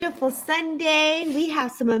Beautiful Sunday. We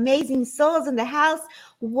have some amazing souls in the house.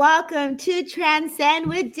 Welcome to Transcend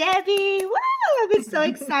with Debbie. Wow, I'm so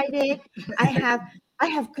excited. I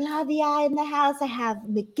have Claudia in the house. I have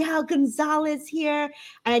Miguel Gonzalez here.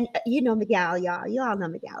 And you know Miguel, y'all. You all know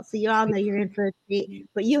Miguel. So you all know you're in for a treat.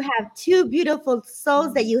 But you have two beautiful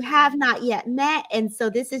souls that you have not yet met. And so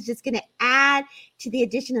this is just going to add to the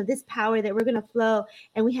addition of this power that we're going to flow.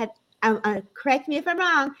 And we had, correct me if I'm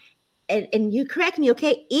wrong, and you correct me,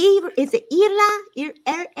 okay? Is it Erja?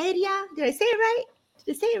 Erja? Did I say it right?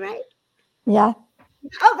 Did I say it right? Yeah.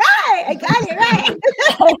 All right, I got it right.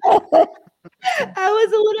 I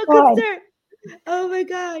was a little concerned. Oh my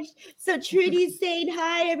gosh. So Trudy's saying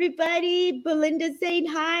hi, everybody. Belinda's saying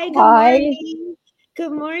hi. Good morning.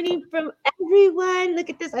 Good morning from everyone. Look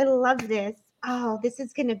at this. I love this. Oh, this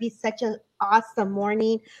is going to be such an awesome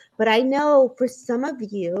morning. But I know for some of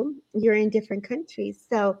you, you're in different countries.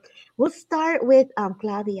 So we'll start with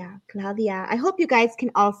Claudia. Claudia, I hope you guys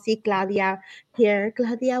can all see Claudia here.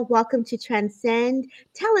 Claudia, welcome to Transcend.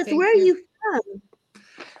 Tell us, where are you from?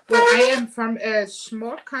 Well, I am from a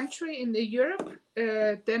small country in Europe,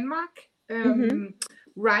 Denmark,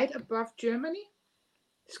 right above Germany,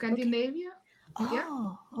 Scandinavia. Okay. Yeah.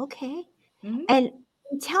 Oh, okay. Mm-hmm. And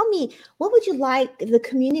tell me, what would you like the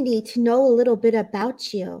community to know a little bit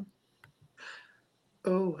about you?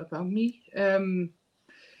 Oh, about me?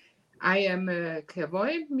 I am a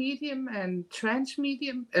clairvoyant medium and trance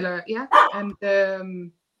medium. And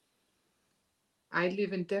I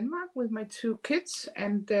live in Denmark with my two kids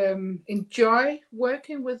and enjoy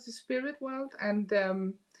working with the spirit world and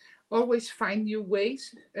always find new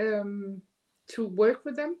ways to work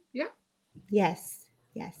with them. Yeah. Yes.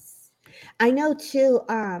 Yes. I know too,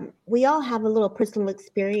 we all have a little personal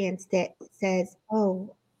experience that says,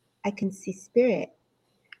 oh, I can see spirit.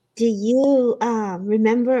 Do you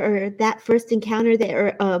remember or that first encounter that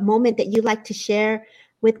or a moment that you'd like to share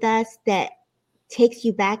with us that takes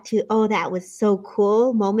you back to, oh, that was so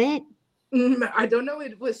cool moment? I don't know.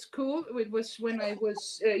 It was cool. It was when I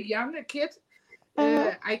was a younger kid.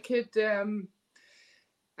 I could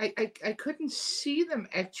I couldn't see them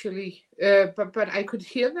actually, but I could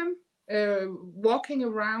hear them walking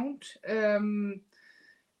around.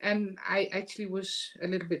 And I actually was a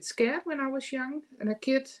little bit scared when I was young and a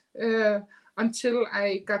kid, until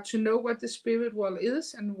I got to know what the spirit world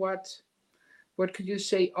is and what could you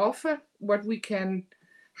say, offer,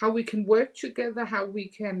 how we can work together, how we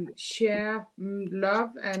can share love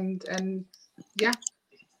and yeah.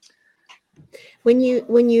 When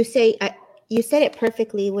you say, you said it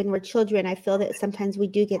perfectly. When we're children, I feel that sometimes we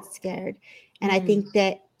do get scared, and I think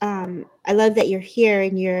that I love that you're here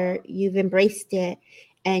and you've embraced it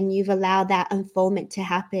and you've allowed that unfoldment to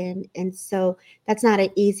happen. And so that's not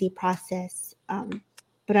an easy process,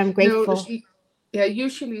 but I'm grateful. No,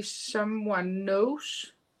 usually someone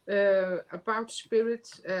knows about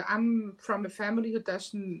spirits. I'm from a family who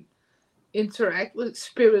doesn't interact with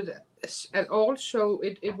spirit at all, so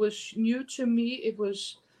it was new to me. It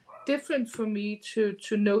was different for me to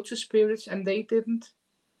notice spirits, and they didn't.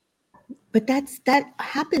 But that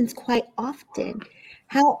happens quite often.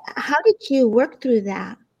 How did you work through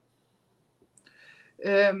that?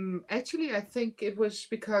 Actually, I think it was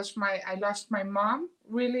because I lost my mom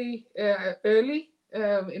really early,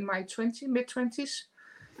 in my mid-20s,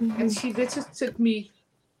 and she visited me.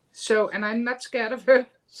 So, and I'm not scared of her.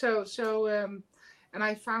 And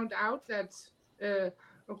I found out that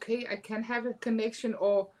okay, I can have a connection,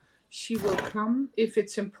 or she will come if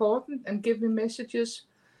it's important and give me messages.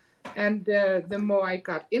 And the more I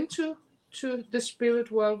got into the spirit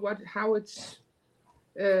world, how it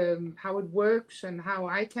works and how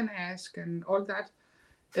I can ask and all that.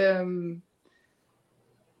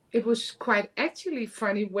 It was quite actually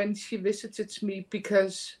funny when she visited me,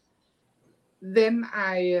 because then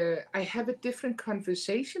I have a different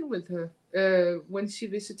conversation with her when she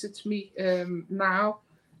visited me. Now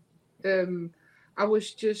I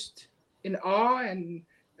was just in awe and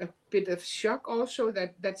a bit of shock also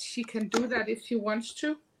that she can do that if she wants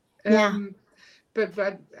to.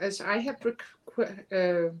 But as I have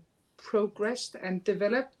progressed and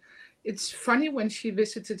developed, it's funny when she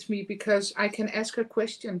visited me because I can ask her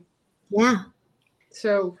question. Yeah.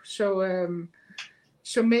 So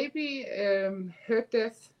maybe her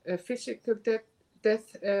death, physical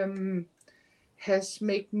death, has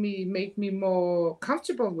made me more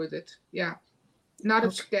comfortable with it. Yeah,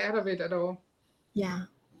 not scared of it at all. Yeah,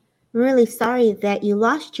 I'm really sorry that you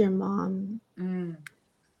lost your mom.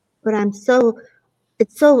 But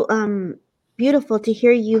it's so beautiful to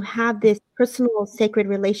hear you have this personal sacred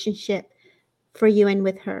relationship for you and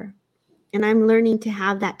with her. And I'm learning to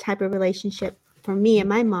have that type of relationship for me and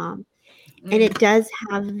my mom. And it does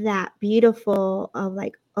have that beautiful of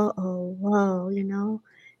like, oh, whoa, you know,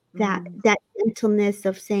 that gentleness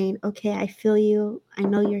of saying, okay, I feel you, I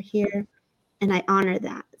know you're here, and I honor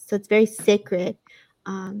that. So it's very sacred.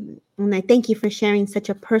 And I thank you for sharing such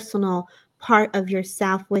a personal part of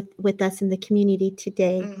yourself with us in the community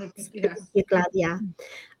today. Yeah. Thank you, Claudia.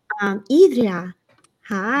 Idria, Yes.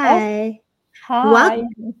 hi. Welcome.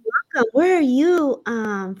 Hi. Where are you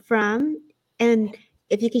from? And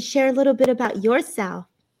if you could share a little bit about yourself.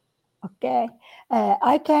 Okay.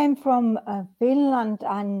 I came from Finland,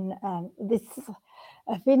 and this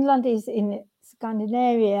Finland is in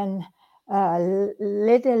Scandinavian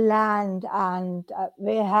little land, and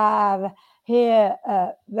we have here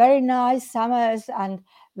very nice summers and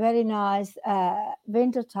very nice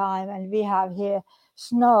winter time, and we have here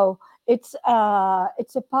snow. It's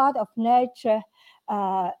a part of nature.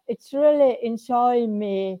 It's really enjoying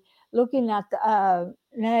me looking at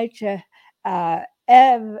nature.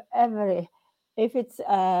 Every if it's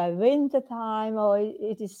winter time or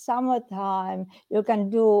it is summertime, you can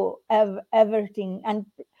do everything, and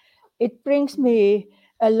it brings me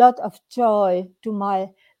a lot of joy to my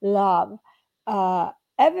love. uh,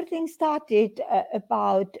 Everything started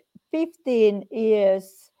about 15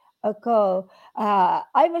 years ago.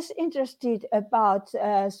 I was interested about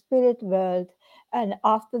spirit world, and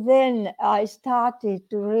after then I started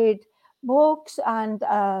to read books and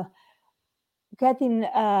getting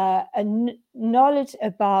knowledge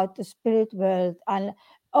about the spirit world, and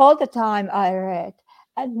all the time I read.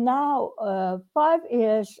 And now 5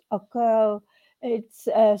 years ago it's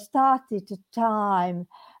started the time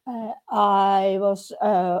I was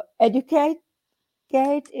educate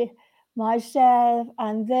myself,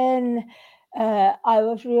 and then I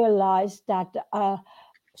was realized that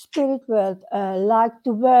spirit world like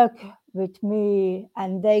to work with me,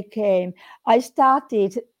 and they came. I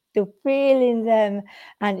started to feel in them,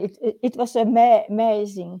 and it was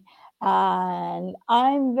amazing, and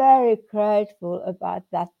I'm very grateful about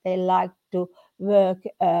that they like to work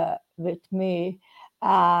with me.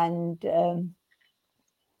 And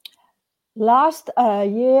last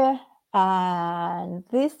year and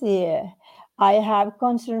this year, I have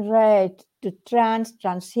concentrated to trance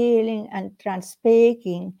healing and trance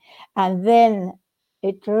speaking, and then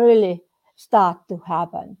it really start to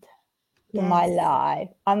happen to my Yes. life.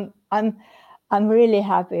 I'm really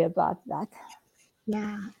happy about that.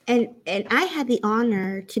 Yeah. And I had the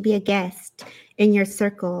honor to be a guest in your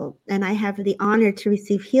circle, and I have the honor to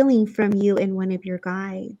receive healing from you and one of your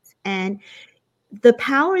guides. And the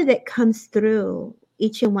power that comes through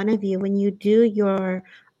each and one of you when you do your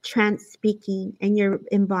trance speaking and you're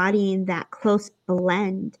embodying that close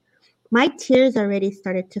blend, my tears already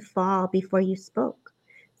started to fall before you spoke.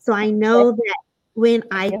 So I Thank know that when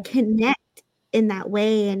I you. connect in that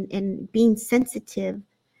way and being sensitive,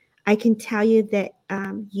 I can tell you that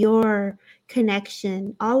your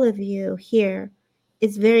connection, all of you here,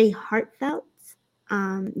 is very heartfelt.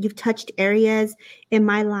 You've touched areas in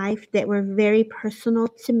my life that were very personal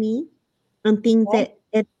to me, and things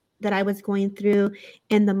that I was going through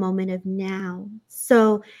in the moment of now.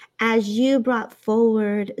 So, as you brought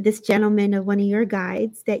forward this gentleman of one of your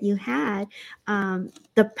guides that you had,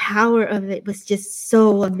 the power of it was just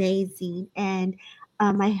so amazing, and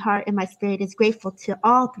my heart and my spirit is grateful to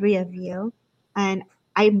all three of you, and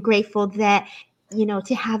I'm grateful that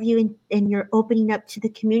to have you in your opening up to the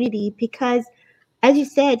community because, as you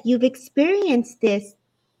said, you've experienced this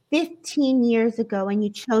 15 years ago and you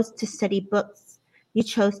chose to study books. You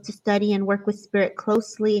chose to study and work with spirit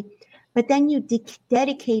closely, but then you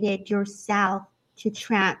dedicated yourself to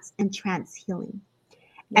trance and trance healing.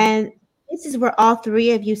 Yeah. And this is where all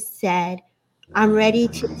three of you said, I'm ready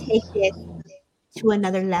to take this to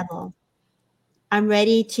another level. I'm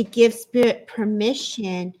ready to give spirit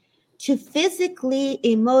permission to physically,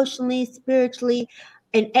 emotionally, spiritually,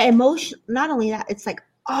 and emotion. Not only that, it's like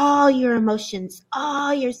all your emotions,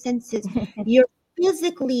 all your senses, you're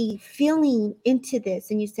physically feeling into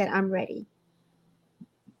this. And you said, I'm ready.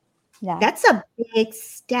 Yeah. That's a big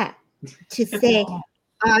step to say,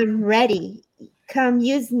 I'm ready. Come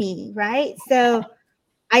use me, right? So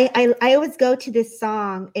I always go to this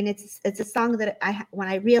song, and it's a song that when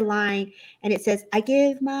I realign, and it says, I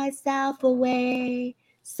give myself away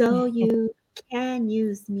so you can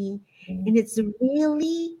use me. And it's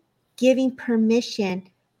really giving permission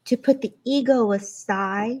to put the ego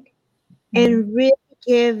aside Mm. and really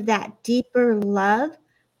give that deeper love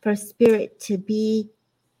for spirit to be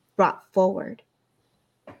brought forward.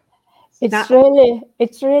 It's Not really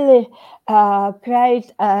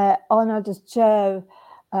great honor to serve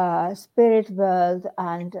spirit world,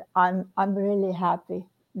 and I'm really happy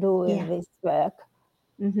doing Yeah. this work.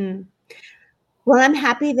 Mm-hmm. Well, I'm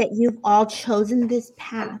happy that you've all chosen this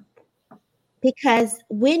path, because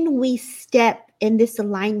when we step in this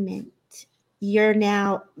alignment, you're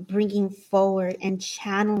now bringing forward and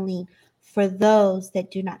channeling for those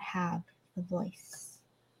that do not have the voice.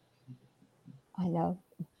 I know.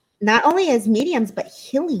 Not only as mediums, but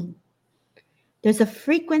healing. There's a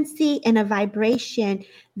frequency and a vibration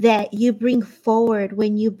that you bring forward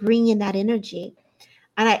when you bring in that energy.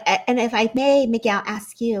 And if I may, Miguel,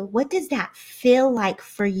 ask you, what does that feel like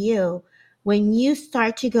for you when you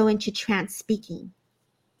start to go into trance speaking?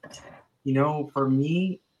 You know, for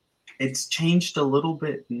me, it's changed a little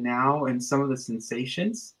bit now in some of the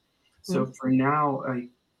sensations. So for now,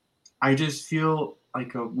 I just feel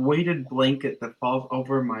like a weighted blanket that falls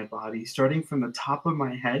over my body, starting from the top of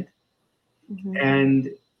my head. Mm-hmm. And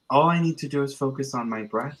all I need to do is focus on my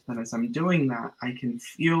breath. And as I'm doing that, I can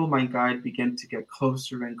feel my guide begin to get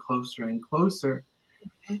closer and closer and closer.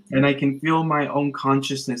 And I can feel my own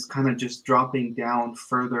consciousness kind of just dropping down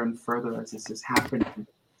further and further as this is happening.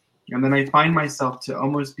 And then I find myself to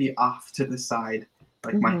almost be off to the side.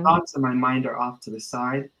 Like my Mm-hmm. thoughts and my mind are off to the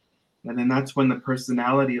side. And then that's when the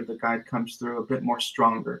personality of the guide comes through a bit more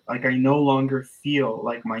stronger. Like I no longer feel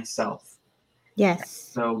like myself. Yes.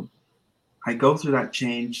 So I go through that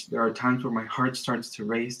change. There are times where my heart starts to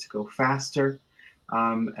race, to go faster.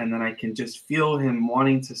 And then I can just feel him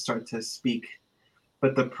wanting to start to speak.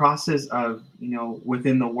 But the process of,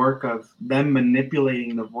 within the work of them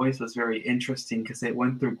manipulating the voice was very interesting because it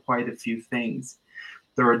went through quite a few things.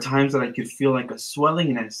 There were times that I could feel like a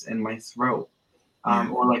swellingness in my throat,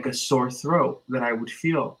 or like a sore throat that I would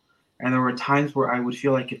feel. And there were times where I would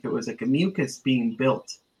feel like if it was like a mucus being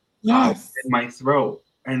built Yes. in my throat,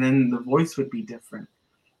 and then the voice would be different.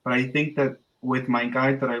 But I think that with my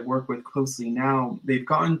guide that I work with closely now, they've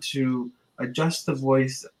gotten to adjust the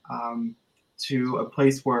voice to a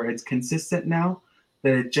place where it's consistent now,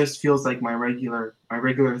 that it just feels like my regular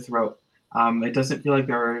throat. It doesn't feel like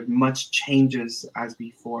there are much changes as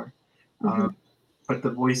before, Mm-hmm. but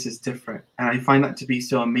the voice is different, and I find that to be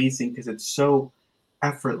so amazing because it's so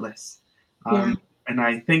effortless. Yeah. And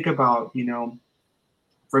I think about,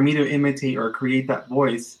 for me to imitate or create that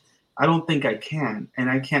voice, I don't think I can,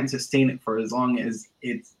 and I can't sustain it for as long as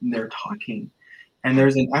they're talking. And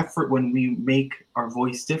there's an effort when we make our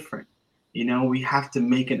voice different. We have to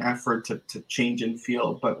make an effort to change and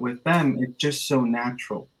feel. But with them, it's just so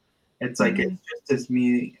natural. It's like Mm-hmm. it's just as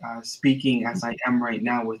me speaking as I am right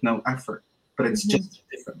now with no effort, but it's Mm-hmm. just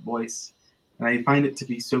a different voice. And I find it to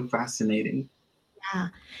be so fascinating. Yeah.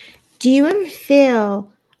 Do you ever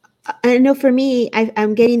feel? I know for me,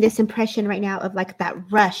 I'm getting this impression right now of like that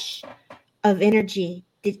rush of energy.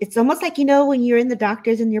 It's almost like, when you're in the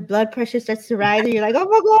doctors and your blood pressure starts to rise, and you're like, oh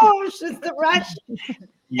my gosh, it's the rush. And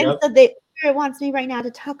Yep. so the spirit wants me right now to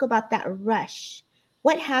talk about that rush.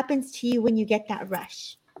 What happens to you when you get that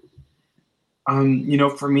rush?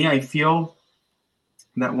 For me, I feel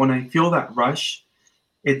that when I feel that rush,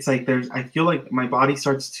 it's like I feel like my body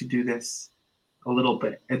starts to do this a little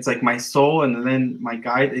bit. It's like my soul and then my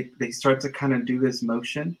guide, they start to kind of do this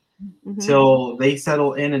motion till they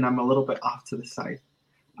settle in and I'm a little bit off to the side.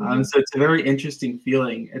 So it's a very interesting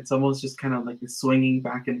feeling. It's almost just kind of like the swinging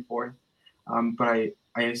back and forth. But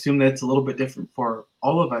I assume that it's a little bit different for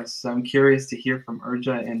all of us. So I'm curious to hear from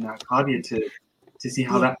Erja and Claudia to see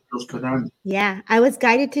how Yeah. that feels for them. Yeah, I was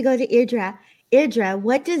guided to go to Erja. Erja,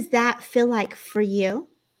 what does that feel like for you?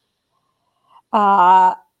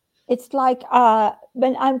 It's like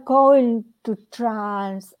when I'm going to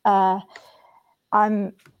trance,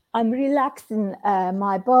 I'm relaxing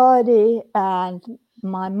my body and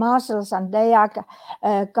my muscles, and they are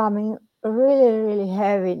coming really really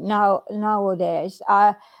heavy nowadays.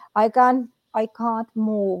 I can't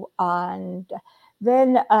move, and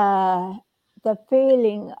then the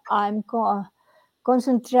feeling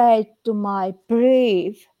concentrate to my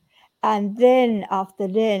breath, and then after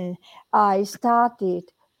then I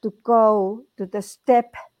started to go to the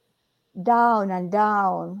step down and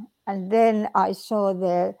down, and then I saw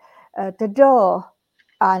the door,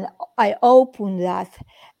 and I opened that,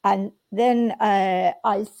 and then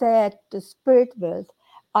I said to spirit world,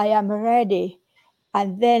 I am ready,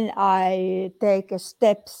 and then I take a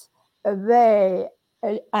steps away,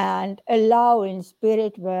 and allowing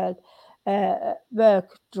spirit world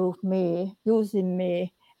work through me, using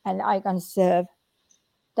me, and I can serve.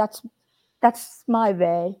 That's my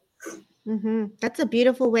way. That's a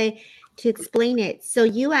beautiful way to explain it. So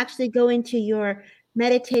you actually go into your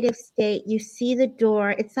meditative state. You see the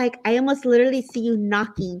door. It's like I almost literally see you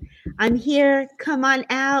knocking. I'm here. Come on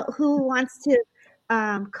out. Who wants to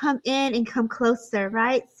come in and come closer,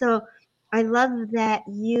 right? So I love that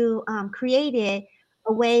you created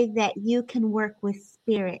a way that you can work with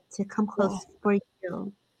spirit to come Yeah, close for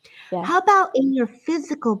you. yeah. How about in your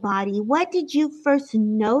physical body? What did you first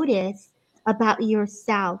notice about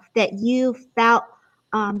yourself that you felt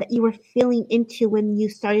that you were feeling into when you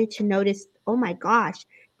started to notice, oh my gosh,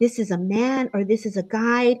 this is a man or this is a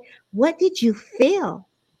guide? What did you feel?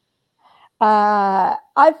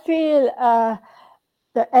 I feel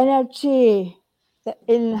the energy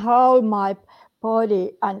in whole my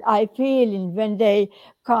body, and I feel in when they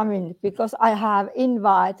come in, because I have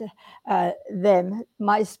invited them,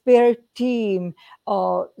 my spirit team,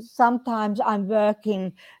 or sometimes I'm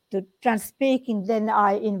working to trans speaking, then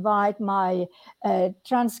I invite my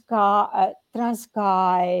trans guide,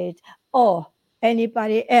 or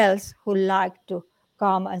anybody else who like to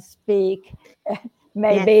come and speak. Yes,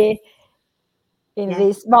 Maybe in yes,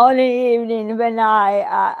 this morning evening when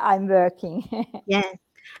I'm working. yes.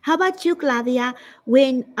 How about you, Claudia?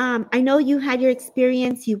 When I know you had your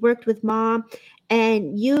experience, you worked with mom,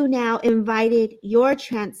 and you now invited your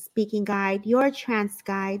trance speaking guide, your trance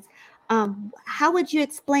guides. How would you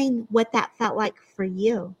explain what that felt like for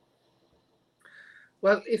you?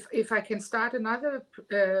 Well, if I can start another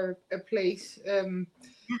a place,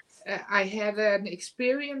 I had an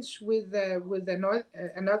experience with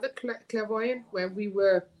another clairvoyant where we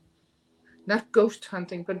were not ghost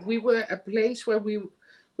hunting, but we were a place where we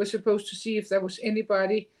were supposed to see if there was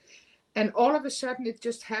anybody, and all of a sudden it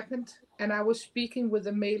just happened, and I was speaking with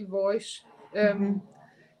a male voice, Mm-hmm,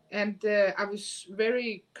 and I was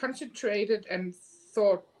very concentrated and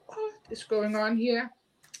thought, what is going on here?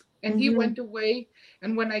 And he mm-hmm. went away,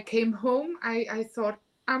 and when I came home, I thought,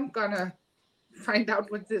 I'm gonna find out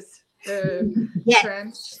what this Yes,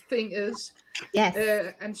 trance thing is. yes.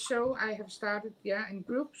 And so I have started, yeah, in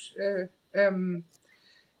groups.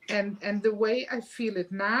 And the way I feel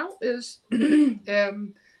it now is,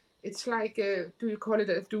 it's like do you call it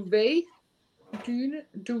a duvet,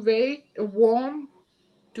 duvet, a warm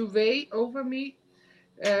duvet over me.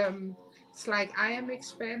 It's like I am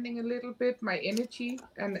expanding a little bit my energy,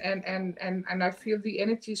 and I feel the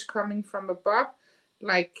energy is coming from above,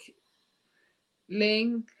 like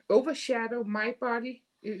laying overshadow my body.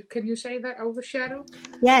 Can you say that, overshadow?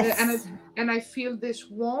 Uh, and I Yes. and I feel this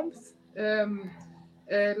warmth.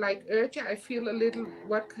 Like Erja, I feel a little.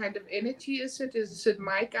 What kind of energy is it? Is it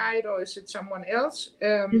my guide or is it someone else?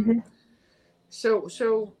 Mm-hmm.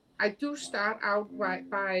 So I do start out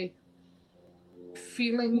by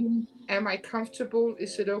feeling, am I comfortable?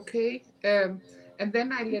 Is it okay? And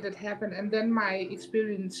then I let it happen, and then my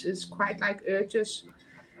experience is quite like Erja's,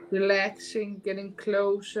 relaxing, getting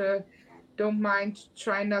closer. Don't mind,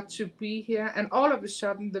 try not to be here, and all of a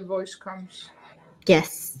sudden the voice comes.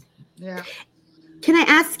 Yes. Yeah. Can I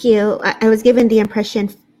ask you? I was given the impression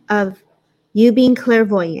of you being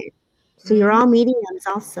clairvoyant. So you're Mm, all mediums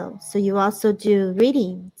also. So you also do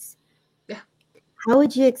readings. yeah. How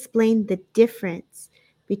would you explain the difference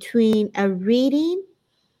between a reading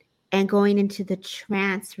and going into the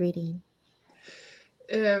trance reading?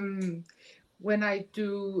 Um, when I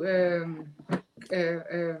do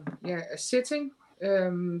yeah, a sitting,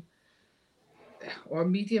 um, or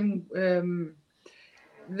medium,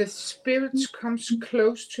 the spirits comes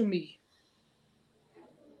close to me,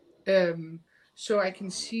 um, so I can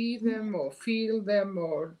see them or feel them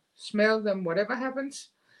or smell them, whatever happens.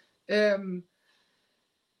 Um,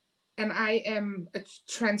 and I am a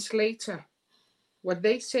translator. What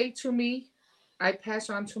they say to me, I pass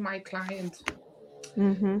on to my client.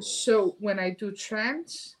 Mm-hmm. So when I do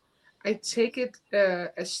trance, I take it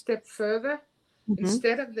a step further. Mm-hmm.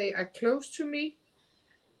 Instead of they are close to me,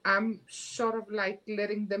 I'm sort of like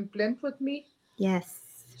letting them blend with me. Yes.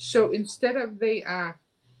 So instead of they are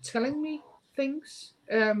telling me things,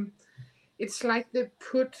 it's like they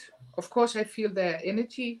put, of course I feel their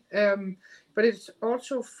energy, but it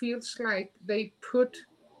also feels like they put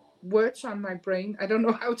words on my brain. I don't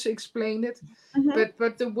know how to explain it, Mm-hmm.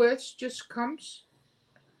 but the words just comes,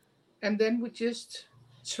 and then we just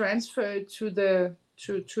transfer it to the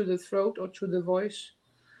throat or to the voice.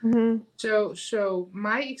 Mm-hmm. So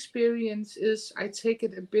my experience is I take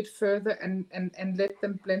it a bit further, and let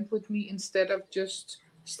them blend with me instead of just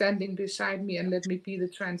standing beside me and let me be the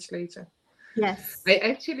translator. Yes. I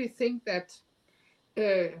actually think that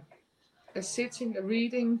a sitting, a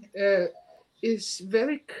reading, is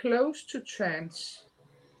very close to trance,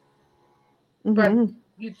 but Mm-hmm.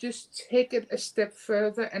 you just take it a step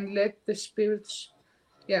further and let the spirits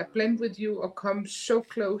blend with you or come so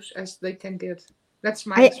close as they can get. That's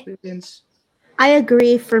my I experience. I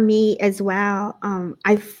agree for me as well.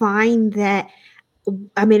 I find that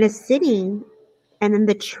I'm in a sitting and then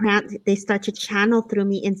the trance they start to channel through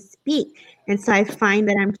me and speak. And so I find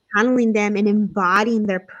that I'm channeling them and embodying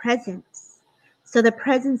their presence. So the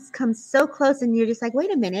presence comes so close and you're just like,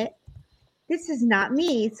 wait a minute, this is not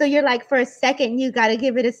me. So you're like, for a second, you got to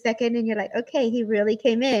give it a second and you're like, okay, he really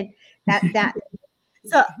came in. That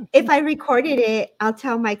so if I recorded it, I'll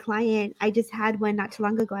tell my client, I just had one not too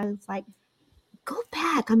long ago. I was like, go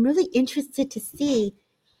back. I'm really interested to see,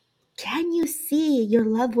 can you see your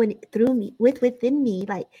loved one through me, within me?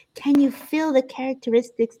 Like, can you feel the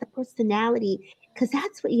characteristics, the personality? Because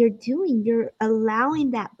that's what you're doing. You're allowing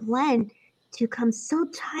that blend to come so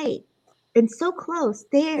tight and so close.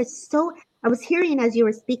 I was hearing as you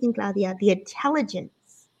were speaking, Claudia, the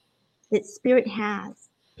intelligence that spirit has,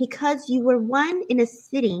 because you were one in a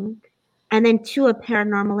sitting and then two a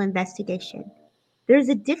paranormal investigation. There's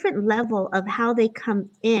a different level of how they come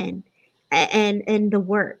in and the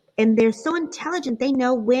work, and they're so intelligent. They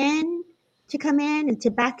know when to come in and to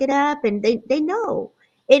back it up, and they know.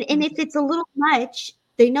 And if it's a little much,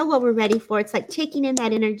 they know what we're ready for. It's like taking in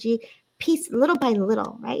that energy piece little by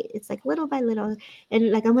little, right? It's like little by little,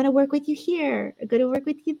 and like, I'm going to work with you here, I'm going to work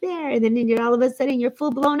with you there, and then you're all of a sudden you're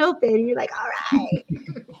full blown open, and you're like, all right.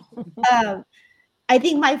 um, I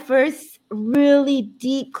think my first really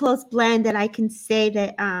deep, close blend that I can say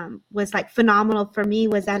that was like phenomenal for me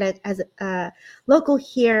was at a local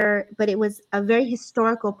here, but it was a very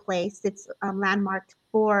historical place. It's landmarked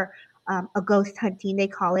for a ghost hunting, they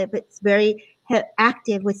call it, but it's very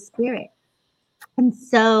active with spirit. And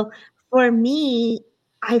so for me,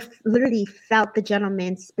 literally felt the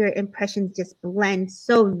gentleman's spirit impressions just blend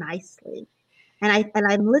so nicely. And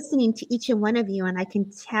I'm listening to each and one of you, and I can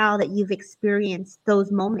tell that you've experienced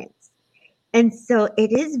those moments. And so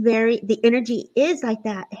the energy is like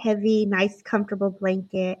that heavy, nice, comfortable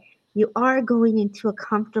blanket. You are going into a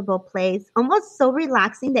comfortable place, almost so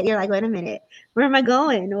relaxing that you're like, wait a minute, where am I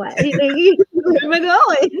going? What? Where am I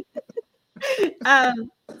going?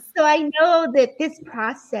 So I know that this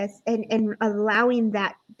process and allowing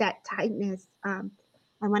that tightness, I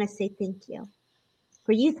want to say thank you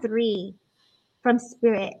for you three from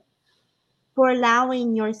spirit for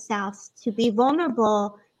allowing yourselves to be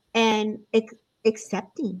vulnerable and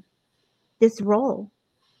accepting this role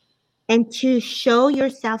and to show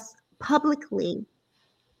yourselves publicly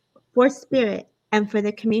for spirit and for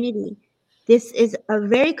the community. This is a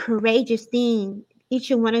very courageous thing each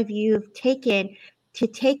and one of you have taken to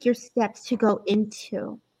take your steps to go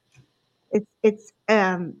into. It's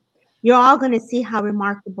you're all going to see how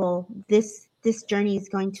remarkable this journey is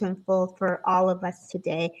going to unfold for all of us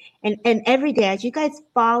today and every day as you guys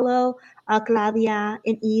follow Claudia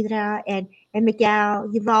and Idra and Miguel.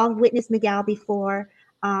 You've all witnessed Miguel before,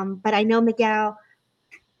 but I know Miguel.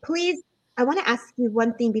 Please, I want to ask you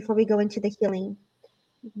one thing before we go into the healing.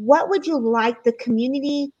 What would you like the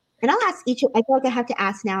community? And I'll ask each. I feel like I have to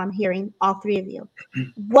ask now. I'm hearing all three of you.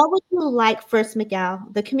 What would you like first, Miguel,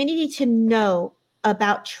 the community to know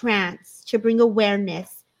about trance to bring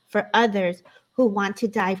awareness for others who want to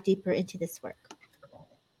dive deeper into this work?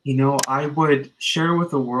 I would share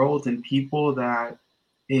with the world and people that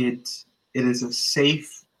it is a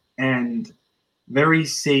safe and very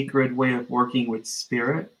sacred way of working with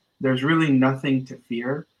spirit. There's really nothing to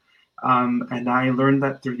fear. And I learned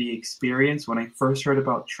that through the experience when I first heard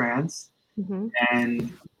about trance. Mm-hmm.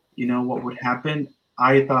 And what would happen?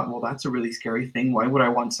 I thought, well, that's a really scary thing. Why would I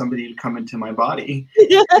want somebody to come into my body?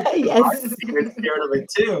 Yes. I'm scared of it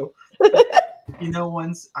too. But,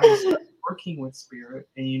 once I started working with spirit,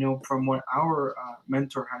 and from what our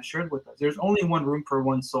mentor has shared with us, there's only one room for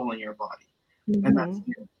one soul in your body, and that's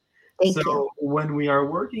Mm-hmm. you. Thank So you. when we are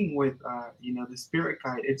working with, the spirit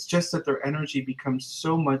guide, it's just that their energy becomes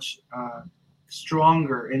so much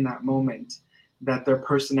stronger in that moment that their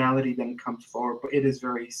personality then comes forward. But it is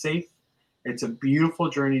very safe. It's a beautiful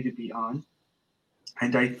journey to be on.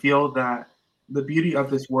 And I feel that the beauty of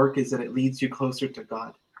this work is that it leads you closer to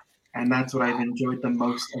God. And that's what I've enjoyed the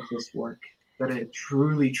most of this work, that it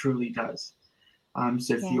truly, truly does.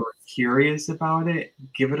 So if Yes. you're curious about it,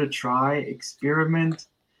 give it a try, experiment,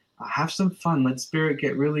 have some fun. Let spirit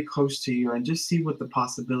get really close to you and just see what the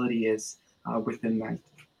possibility is within that.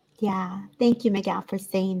 Yeah. Thank you, Miguel, for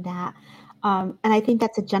saying that. And I think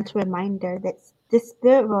that's a gentle reminder that the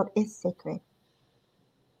spirit world is sacred.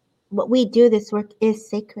 What we do, this work is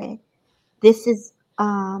sacred. This is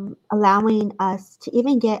allowing us to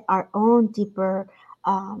even get our own deeper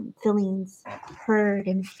feelings heard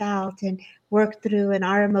and felt and worked through, and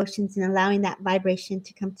our emotions, and allowing that vibration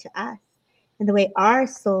to come to us and the way our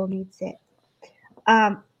soul needs it.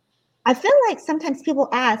 I feel like sometimes people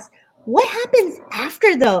ask, what happens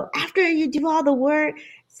after though? After you do all the work,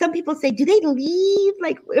 some people say, do they leave?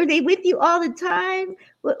 Like, are they with you all the time?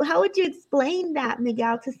 How would you explain that,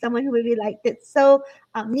 Miguel, to someone who would be like, that so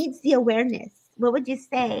needs the awareness? What would you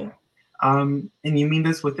say? And you mean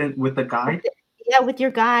this with the guide? Yeah, with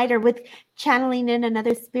your guide, or with channeling in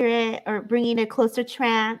another spirit, or bringing a closer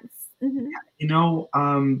trance. Mm-hmm. You know,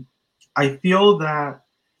 I feel that,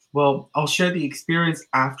 well, I'll share the experience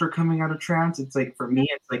after coming out of trance. It's like, for me,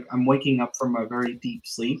 it's like I'm waking up from a very deep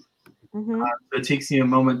sleep. Mm-hmm. So it takes me a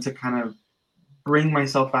moment to kind of bring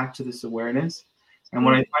myself back to this awareness. And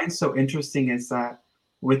what I find so interesting is that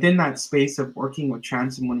within that space of working with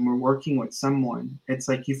trance, and when we're working with someone, it's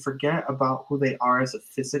like you forget about who they are as a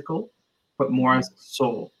physical, but more as a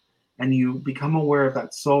soul. And you become aware of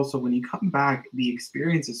that soul. So when you come back, the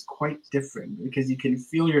experience is quite different because you can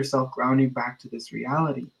feel yourself grounding back to this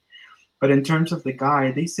reality. But in terms of the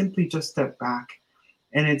guide, they simply just step back.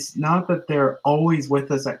 And it's not that they're always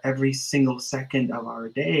with us at every single second of our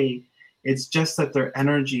day. It's just that their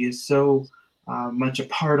energy is so much a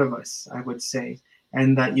part of us, I would say,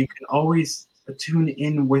 and that you can always tune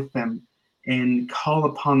in with them and call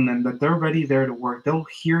upon them, that they're ready there to work. They'll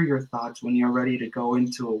hear your thoughts when you're ready to go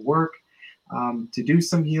into a work, to do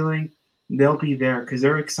some healing. They'll be there because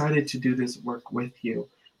they're excited to do this work with you.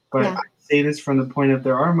 But Yeah. I say this from the point of,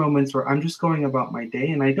 there are moments where I'm just going about my day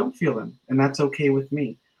and I don't feel them, and that's okay with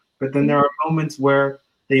me. But then there are moments where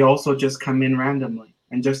they also just come in randomly,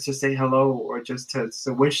 and just to say hello, or just to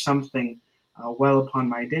wish something well upon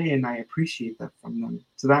my day, and I appreciate that from them.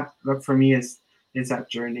 So that for me is that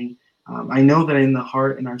journey. I know that in the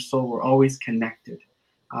heart and our soul we're always connected.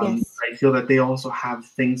 Yes. I feel that they also have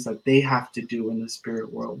things that they have to do in the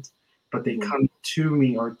spirit world, but they come to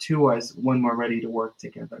me or to us when we're ready to work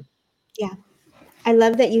together. Yeah. I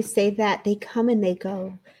love that you say that. They come and they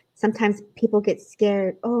go. Sometimes people get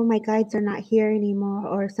scared. Oh, my guides are not here anymore.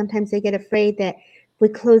 Or sometimes they get afraid that if we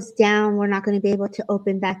close down, we're not going to be able to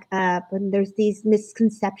open back up. And there's these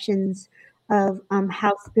misconceptions of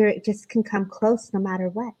how spirit just can come close no matter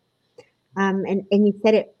what. And you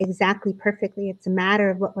said it exactly perfectly. It's a matter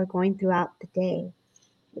of what we're going throughout the day.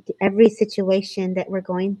 Every situation that we're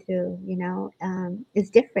going through, is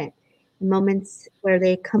different. Moments where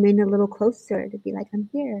they come in a little closer to be like, I'm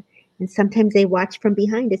here. And sometimes they watch from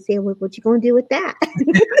behind to say, well, what you gonna do with that?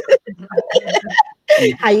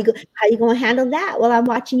 How you gonna handle that? Well, I'm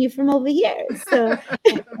watching you from over here. So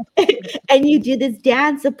and you do this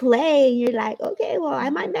dance of play, and you're like, okay, well,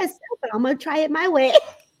 I might mess up, but I'm gonna try it my way.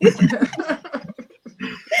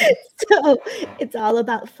 So it's all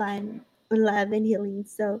about fun, love, and healing.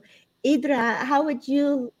 So, Idra,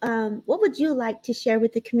 what would you like to share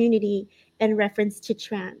with the community in reference to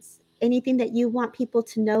trance? Anything that you want people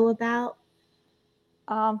to know about?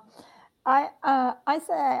 Um, I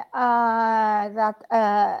say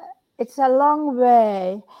that it's a long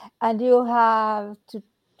way, and you have to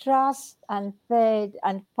trust and faith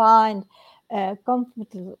and find a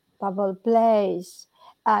comfortable place.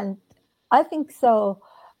 And I think so.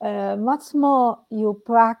 Much more you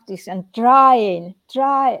practice and try it.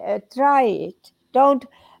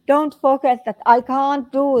 Don't forget that I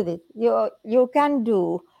can't do it. You can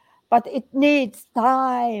do, but it needs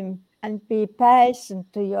time, and be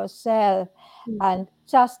patient to yourself, and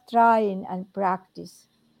just trying and practice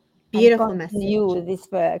and Beautiful message. continue this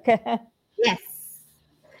work. Yes,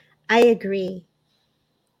 I agree.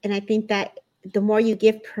 And I think that the more you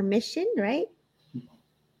give permission, right?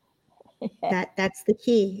 That's the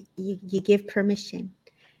key. You give permission.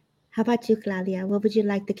 How about you, Claudia? What would you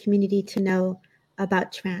like the community to know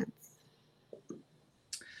about trance?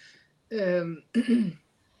 In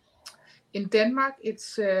Denmark,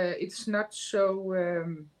 it's not so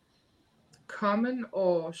common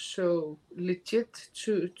or so legit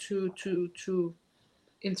to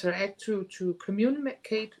interact, to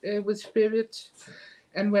communicate with spirits.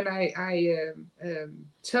 And when I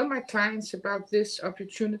tell my clients about this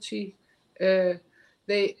opportunity,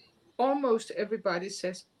 they almost everybody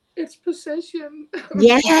says it's possession.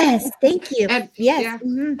 Yes, thank you. And Yes. yeah,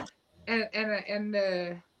 Mm-hmm. and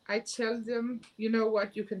I tell them, you know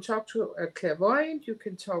what, you can talk to a clairvoyant, you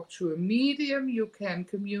can talk to a medium, you can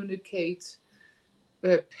communicate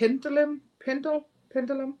pendulum,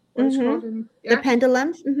 what is Mm-hmm. called in, The yeah,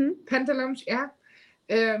 pendulums. Mm-hmm. pendulums, yeah.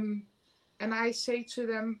 And I say to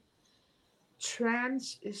them,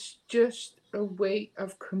 trance is just a way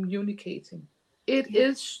of communicating. It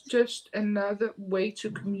is just another way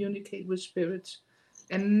to communicate with spirits.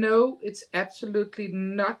 And no, it's absolutely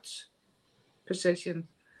not possession.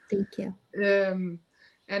 Thank you.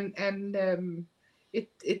 And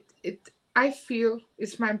it I feel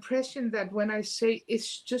it's my impression that when I say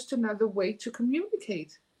it's just another way to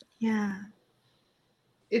communicate, Yeah.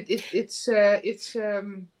 it's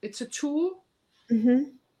a tool, Mm-hmm.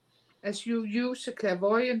 as you use a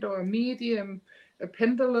clairvoyant or a medium, a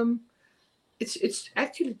pendulum. It's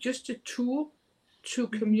actually just a tool to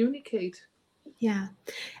communicate. Yeah.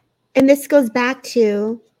 And this goes back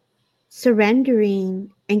to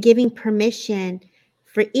surrendering and giving permission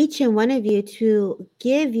for each and one of you to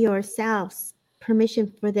give yourselves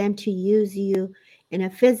permission for them to use you in a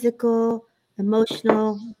physical,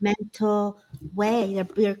 emotional, mental way.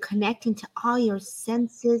 You're connecting to all your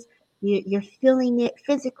senses. You're feeling it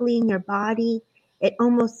physically in your body. It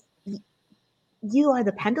almost, you are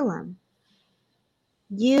the pendulum.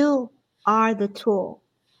 You are the tool.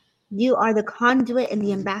 You are the conduit and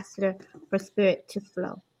the ambassador for spirit to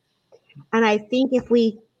flow. And I think if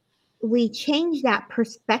we change that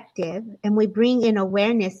perspective and we bring in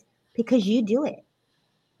awareness, because you do it,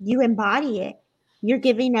 you embody it, you're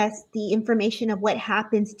giving us the information of what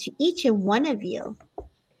happens to each and one of you.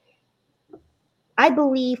 I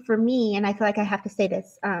believe for me, and I feel like I have to say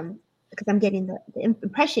this because I'm getting the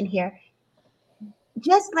impression here,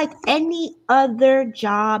 just like any other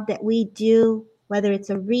job that we do, whether it's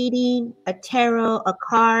a reading, a tarot, a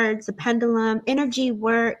cards, a pendulum, energy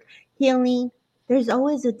work, healing, there's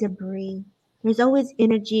always a debris. There's always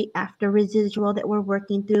energy after residual that we're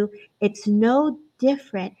working through. It's no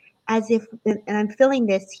different as if, and I'm feeling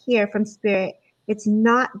this here from spirit, it's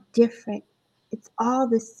not different. It's all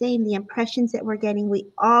the same. The impressions that we're getting, we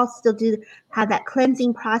all still do have that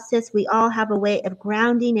cleansing process. We all have a way of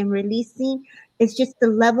grounding and releasing. It's just the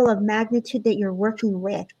level of magnitude that you're working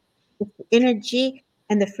with. The energy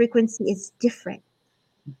and the frequency is different.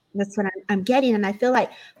 That's what I'm getting. And I feel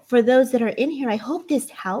like for those that are in here, I hope this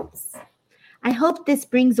helps. I hope this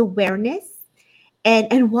brings awareness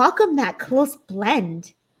and welcome that close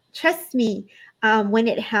blend. Trust me, when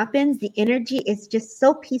it happens, the energy is just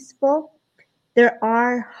so peaceful. There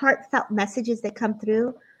are heartfelt messages that come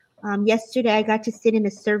through. Yesterday, I got to sit in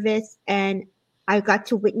a service and I got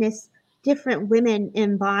to witness different women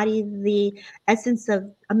embody the essence of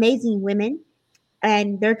amazing women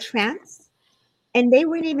and their trance. And they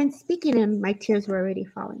weren't even speaking, and my tears were already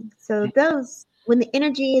falling. So, those, when the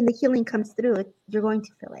energy and the healing comes through, you're going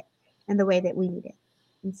to feel it in the way that we need it.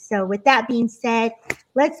 And so, with that being said,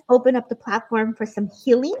 let's open up the platform for some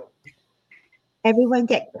healing. Everyone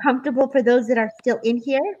get comfortable for those that are still in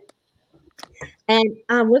here. And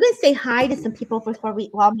we're going to say hi to some people before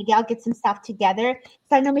while Miguel gets himself together.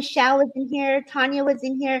 So I know Michelle was in here. Tanya was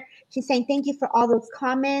in here. She's saying thank you for all those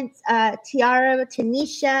comments. Tiara,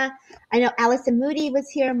 Tanisha. I know Allison Moody was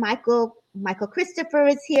here. Michael Christopher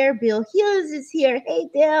is here. Bill Hughes is here. Hey,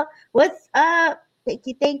 Bill. What's up? Thank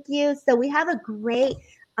you. Thank you. So we have a great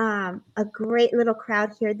little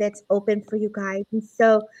crowd here that's open for you guys. And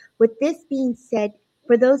so with this being said,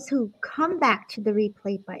 for those who come back to the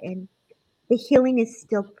replay button, the healing is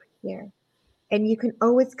still here, and you can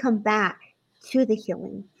always come back to the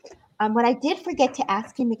healing. What I did forget to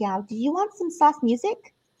ask you, Miguel, do you want some soft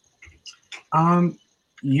music?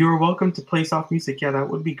 You're welcome to play soft music. Yeah, that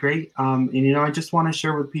would be great. And I just want to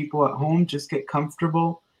share with people at home, just get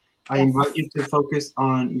comfortable. I invite you to focus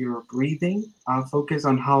on your breathing. Focus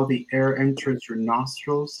on how the air enters your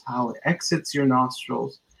nostrils, how it exits your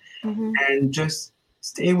nostrils, and just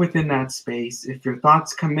stay within that space. If your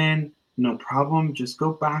thoughts come in, no problem. Just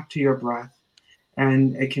go back to your breath.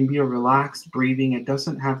 And it can be a relaxed breathing. It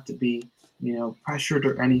doesn't have to be, pressured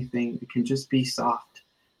or anything. It can just be soft,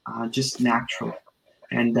 just natural.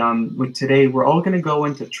 And with today, we're all going to go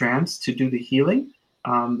into trance to do the healing,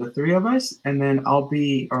 the three of us, and then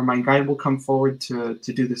my guide will come forward to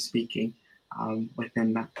do the speaking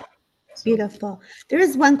within that. So. Beautiful. There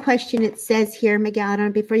is one question it says here,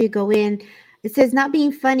 Miguel, before you go in. It says, not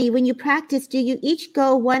being funny, when you practice, do you each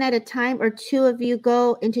go one at a time or two of you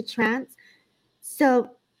go into trance?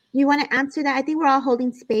 So you want to answer that? I think we're all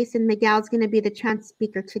holding space and Miguel's going to be the trance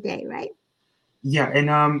speaker today, right? Yeah,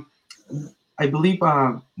 and I believe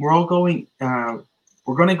we're all going. We're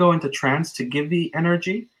going to go into trance to give the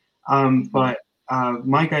energy, but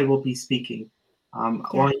my guide will be speaking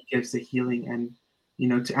while he gives the healing.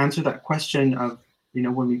 And to answer that question of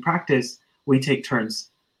when we practice, we take turns,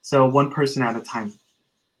 so one person at a time.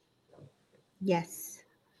 Yes.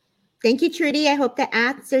 Thank you, Trudy. I hope that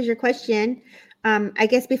answers your question. I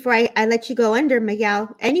guess before I let you go under,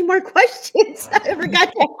 Miguel, any more questions I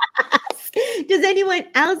forgot to ask? Does anyone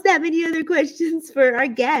else have any other questions for our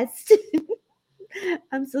guest?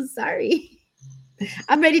 I'm so sorry.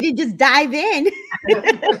 I'm ready to just dive in.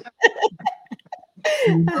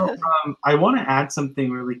 I want to add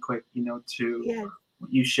something really quick, to Yes.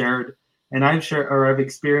 what you shared. And I've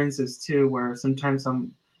experienced this too, where sometimes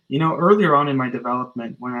earlier on in my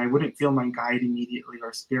development, when I wouldn't feel my guide immediately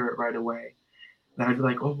or spirit right away, then I'd be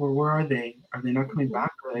like, oh, well, where are they? Are they not coming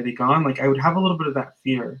back? Are they gone? Like I would have a little bit of that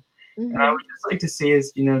fear. And I would just like to say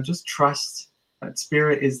is, just trust that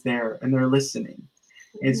spirit is there and they're listening.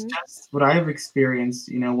 It's just what I've experienced,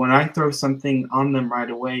 when I throw something on them right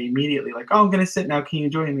away, immediately, like, oh, I'm going to sit now. Can you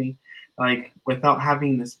join me? Like, without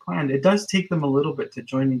having this planned, it does take them a little bit to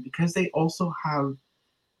join me because they also have,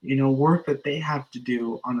 work that they have to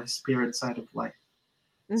do on the spirit side of life.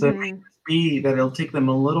 So it may be that it'll take them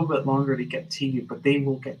a little bit longer to get to you, but they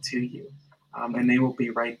will get to you, and they will be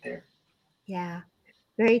right there. Yeah,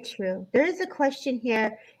 very true. There is a question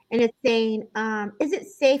here, and it's saying, is it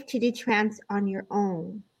safe to do trance on your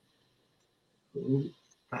own? Ooh,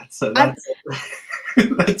 that's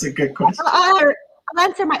that's a good question. I'll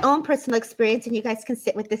answer my own personal experience, and you guys can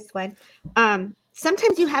sit with this one.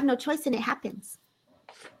 Sometimes you have no choice, and it happens.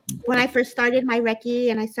 When I first started my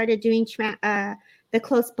Reiki and I started doing the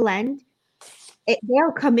close blend,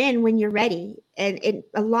 they'll come in when you're ready. And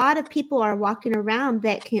a lot of people are walking around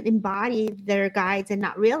that can embody their guides and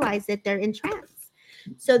not realize that they're in trance.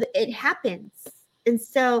 So it happens. And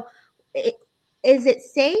so is it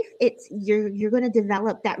safe? You're going to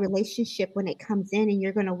develop that relationship when it comes in, and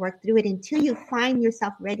you're going to work through it until you find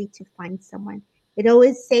yourself ready to find someone. It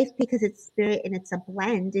always safe because it's spirit and it's a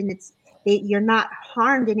blend, and you're not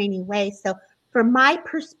harmed in any way. So from my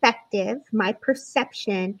perspective, my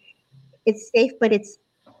perception, it's safe, but it's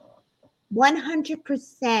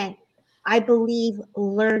 100%, I believe,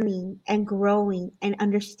 learning and growing and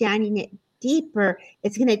understanding it deeper.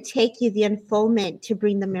 It's going to take you the unfoldment to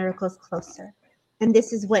bring the miracles closer. And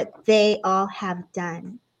this is what they all have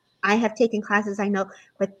done. I have taken classes, I know,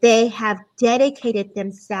 but they have dedicated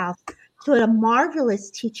themselves to a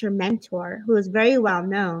marvelous teacher mentor who is very well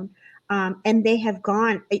known. And they have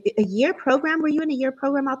gone a year program. Were you in a year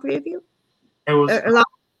program, all three of you? It was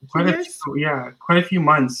quite a years? quite a few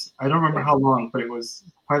months. I don't remember how long, but it was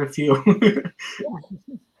quite a few.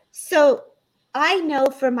 So I know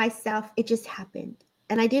for myself, it just happened.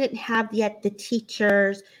 And I didn't have yet the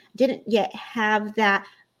teachers, didn't yet have that,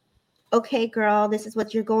 okay, girl, this is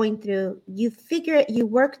what you're going through. You figure it, you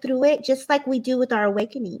work through it just like we do with our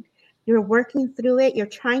awakening. You're working through it. You're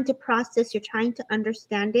trying to process. You're trying to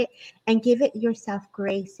understand it and give it yourself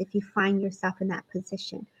grace if you find yourself in that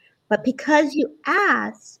position. But because you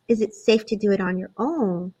asked, is it safe to do it on your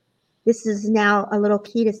own? This is now a little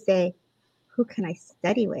key to say, who can I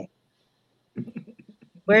study with?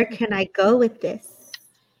 Where can I go with this?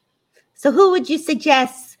 So who would you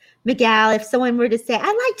suggest, Miguel, if someone were to say,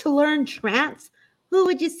 I'd like to learn trance, who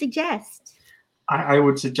would you suggest? I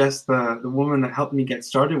would suggest the woman that helped me get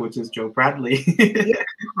started, which is Joe Bradley. Yeah,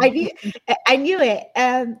 I knew it.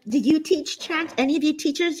 Did you teach trance? Any of you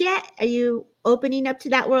teachers yet? Are you opening up to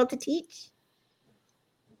that world to teach?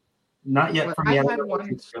 Not yet Well, for I me. had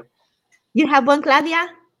one. You have one, Claudia?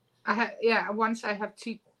 Once I have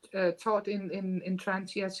taught in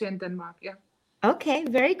trance, yes, here in Denmark, yeah. Okay,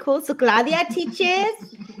 very cool. So Claudia teaches.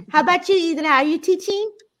 How about you, Eden? Are you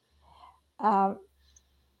teaching?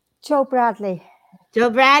 Joe Bradley. Joe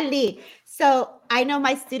Bradley. So I know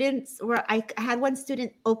my students I had one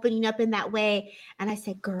student opening up in that way. And I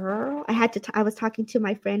said, girl, I was talking to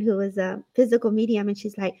my friend who was a physical medium, and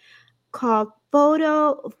she's like, called for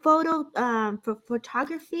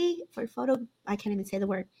photography, I can't even say the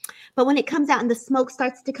word, but when it comes out and the smoke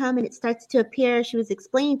starts to come and it starts to appear, she was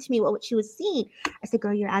explaining to me what she was seeing. I said,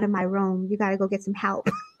 girl, you're out of my room. You got to go get some help.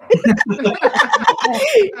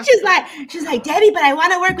 she's like, Debbie, but I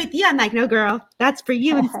want to work with you. I'm like, no, girl, that's for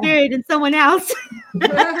you in spirit and someone else. You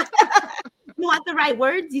want the right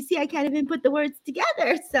words? You see, I can't even put the words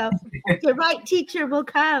together. So the right teacher will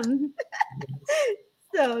come.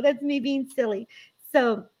 So that's me being silly.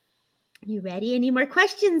 So you ready? Any more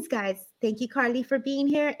questions, guys? Thank you, Carly, for being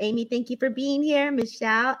here. Amy, thank you for being here.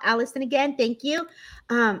 Michelle, Allison, again, thank you.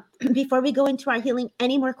 Before we go into our healing,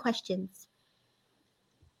 any more questions?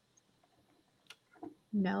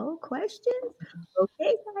 No questions?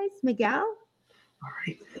 Okay, guys. Miguel? All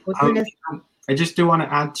right. I just do want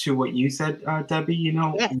to add to what you said, Debbie,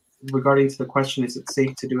 yes. Regarding to the question, is it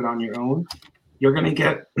safe to do it on your own? You're going to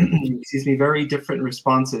get, very different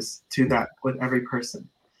responses to that with every person.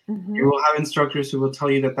 Mm-hmm. You will have instructors who will tell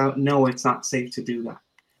you that no, it's not safe to do that.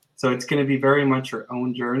 So it's going to be very much your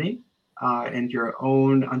own journey and your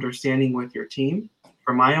own understanding with your team.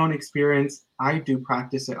 From my own experience, I do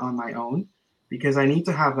practice it on my own. because I need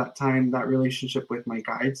to have that time, that relationship with my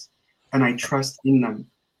guides, and I trust in them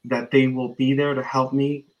that they will be there to help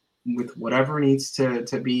me with whatever needs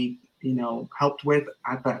to be, helped with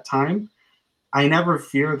at that time. I never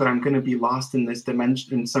fear that I'm going to be lost in this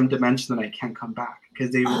dimension, in some dimension that I can't come back,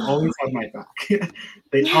 because they will always have my back.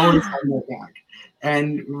 They always have my back.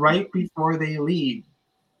 And right before they leave,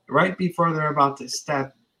 right before they're about to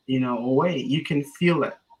step, away, you can feel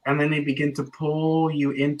it. And then they begin to pull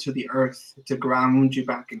you into the earth to ground you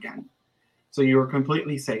back again. So you're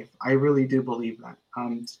completely safe. I really do believe that.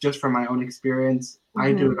 Just from my own experience,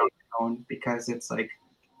 I do it on my own, because it's like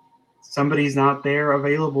somebody's not there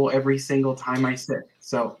available every single time I sit.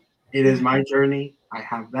 So it is my journey. I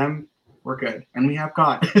have them. We're good. And we have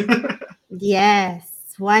God.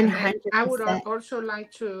 Yes, And 100%. I would also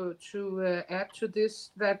like to add to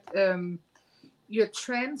this that your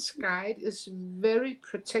trance guide is very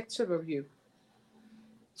protective of you.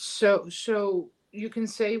 So you can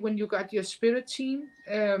say, when you got your spirit team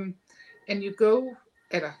and you go,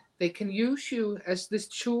 they can use you as this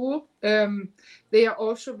tool. They are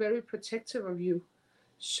also very protective of you.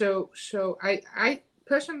 So I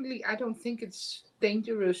personally, I don't think it's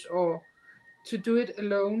dangerous or to do it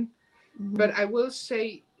alone. But I will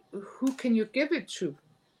say, who can you give it to?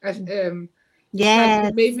 As it's like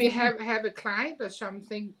you maybe have a client or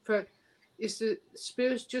something, but is the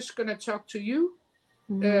spirit just gonna talk to you?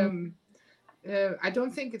 I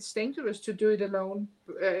don't think it's dangerous to do it alone,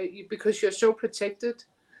 because you're so protected.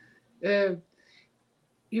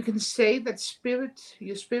 You can say that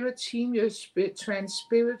your spirit team, your trance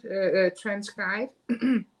guide,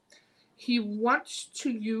 he wants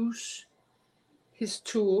to use his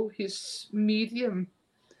tool, his medium.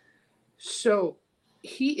 So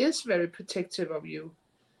he is very protective of you.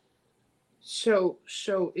 So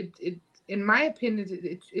it in my opinion,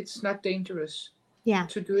 it's not dangerous. Yeah.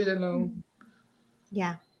 To do it alone.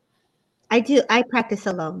 Yeah. I practice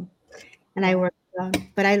alone and I work alone.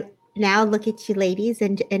 But I now look at you ladies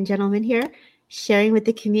and gentlemen here sharing with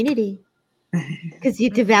the community, because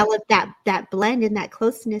you develop that blend and that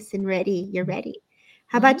closeness, and you're ready.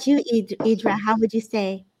 How about you, Erja? How would you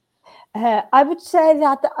say? I would say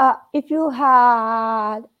that if you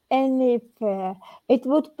had any fear, it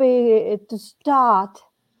would be to start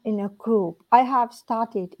in a group. I have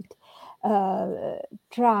started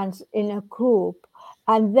trance in a group,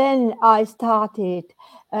 and then I started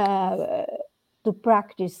to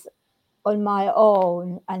practice on my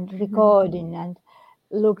own and recording and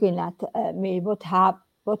looking at me what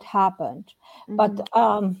happened. But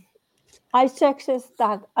I suggest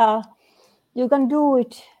that you can do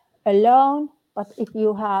it alone, but if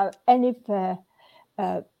you have any fear,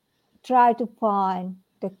 try to find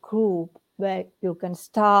the group where you can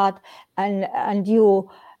start and you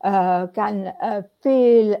can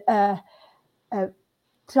feel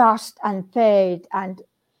trust and faith, and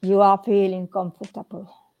you are feeling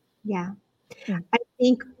comfortable. Yeah. I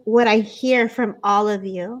think what I hear from all of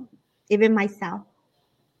you, even myself,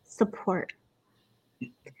 support.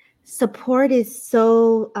 Support is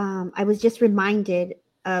so, I was just reminded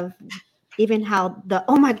of even how the,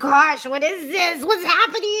 oh my gosh, what is this? What's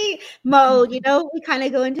happening mode? We kind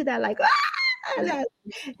of go into that like,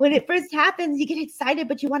 when it first happens, you get excited,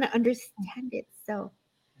 but you want to understand it. So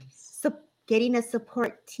getting a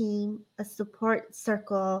support team, a support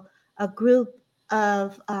circle, a group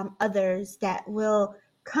of others that will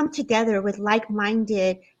come together with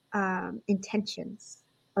like-minded intentions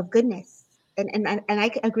of goodness. And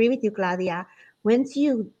I agree with you, Claudia. Once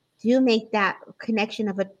you do make that connection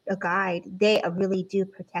of a guide, they really do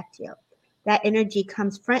protect you. That energy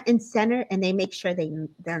comes front and center, and they make sure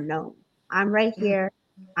they're known. I'm right here.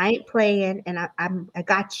 I ain't playing, and I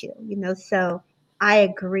got you. So I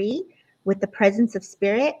agree with the presence of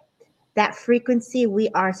spirit. That frequency, we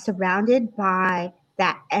are surrounded by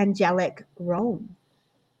that angelic realm.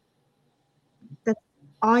 That's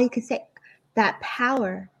all you can say. That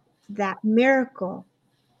power, that miracle,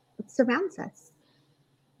 it surrounds us.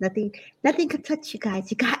 Nothing can touch you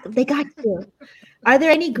guys. They got you. Are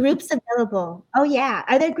there any groups available? Oh yeah.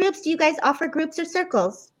 Are there groups? Do you guys offer groups or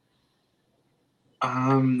circles?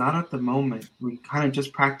 Not at the moment. We kind of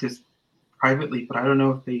just practice privately, but I don't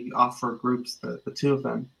know if they offer groups, the two of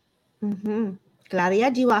them. Claudia,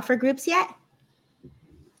 do you offer groups yet?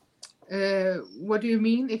 What do you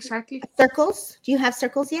mean exactly? Circles? Do you have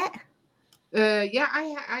circles yet? Yeah,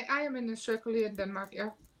 I am in a circle here in Denmark. Yeah.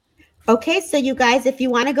 Okay, so you guys, if you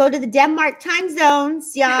want to go to the Denmark time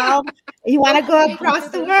zones, y'all, you want to go across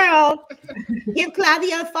the world, give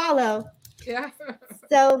Claudia a follow. Yeah.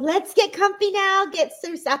 So let's get comfy now, get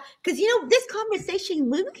some stuff. Because, this conversation,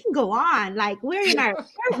 we can go on. Like, we're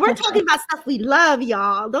talking about stuff we love,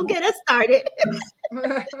 y'all. Don't get us started.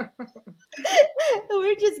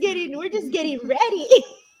 We're just getting ready.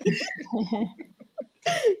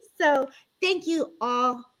 So thank you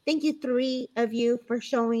all. Thank you, 3 of you, for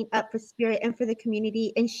showing up for Spirit and for the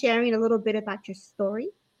community and sharing a little bit about your story.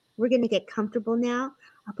 We're going to get comfortable now.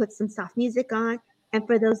 I'll put some soft music on. And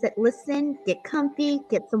for those that listen, get comfy,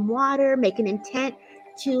 get some water, make an intent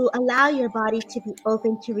to allow your body to be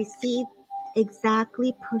open to receive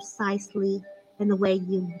exactly, precisely in the way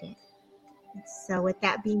you need it. So with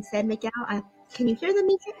that being said, Miguel, can you hear the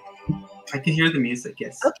music? I can hear the music,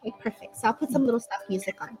 yes. Okay, perfect. So I'll put some little soft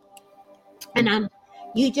music on. And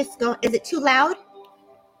you just go, is it too loud?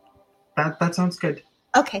 That sounds good.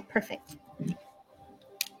 Okay, perfect.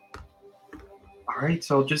 All right,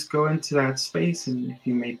 so I'll just go into that space, and if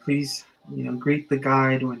you may please, greet the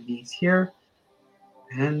guide when he's here,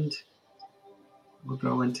 and we'll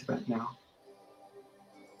go into that now.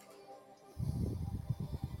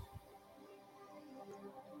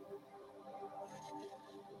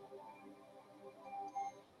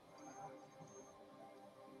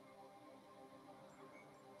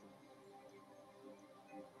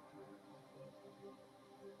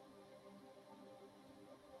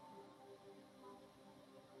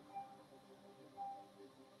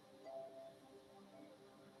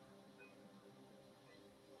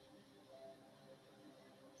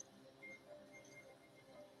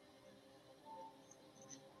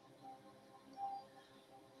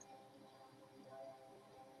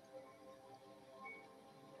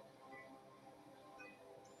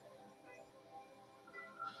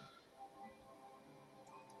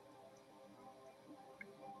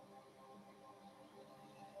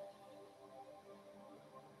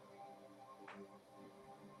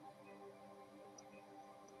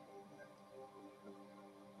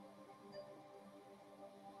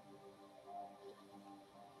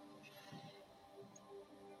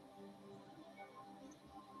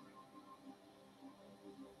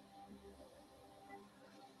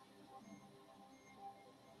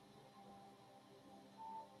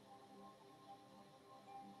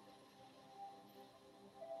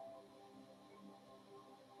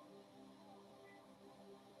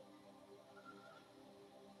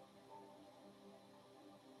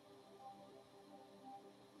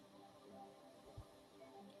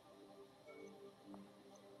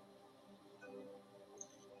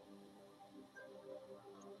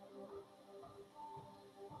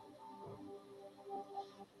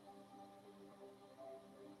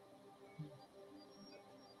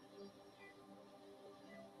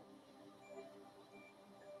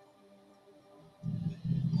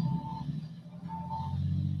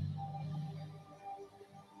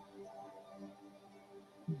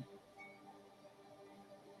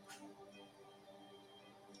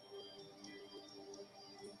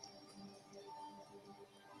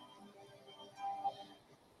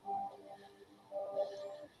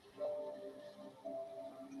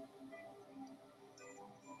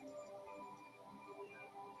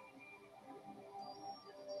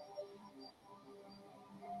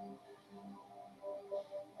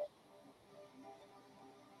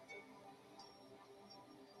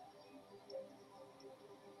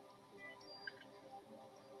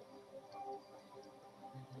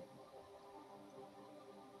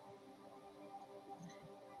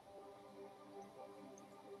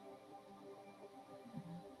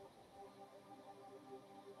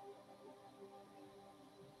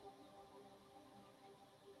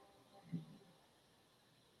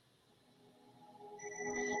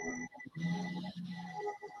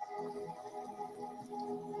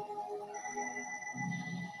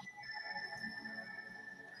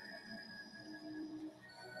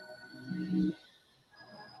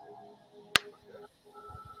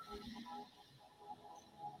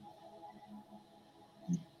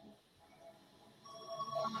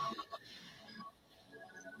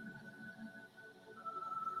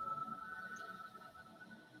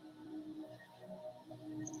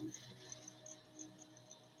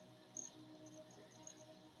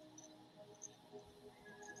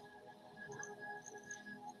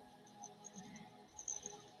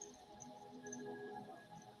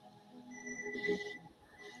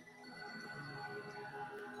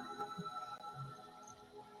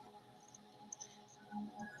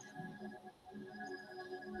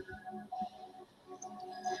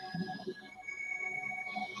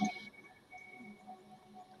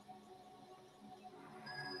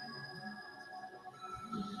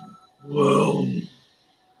 Well,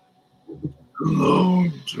 hello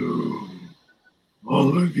to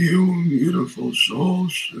all of you beautiful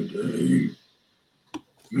souls today.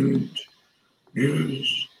 It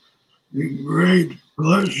is a great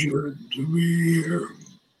pleasure to be here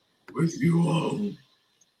with you all.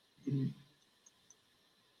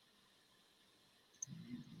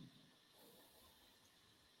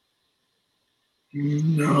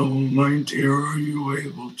 Now, my dear, are you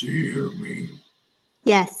able to hear me?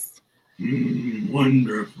 Yes.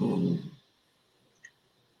 Wonderful.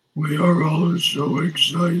 We are all so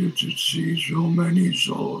excited to see so many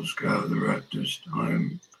souls gather at this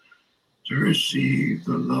time to receive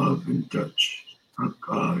the love and touch of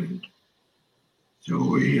God. So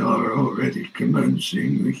we are already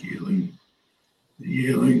commencing the healing. The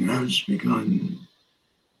healing has begun.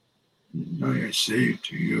 And I say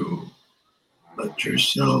to you, let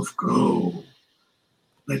yourself go.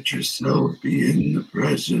 Let yourself be in the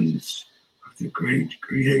presence of the great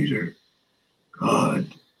Creator,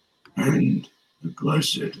 God, and the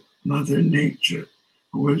blessed Mother Nature,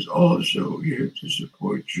 who is also here to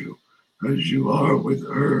support you as you are with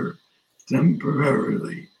her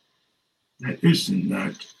temporarily. Isn't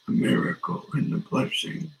that a miracle and a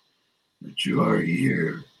blessing that you are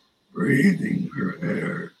here, breathing her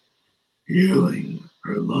air, feeling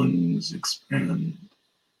her lungs expand,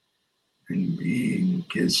 and being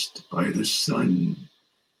kissed by the sun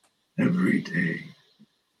every day,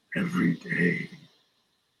 every day.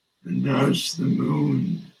 And as the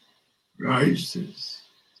moon rises,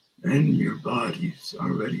 then your bodies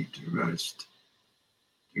are ready to rest,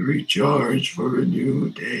 to recharge for a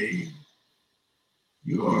new day.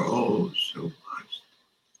 You are all so blessed,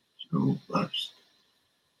 so blessed.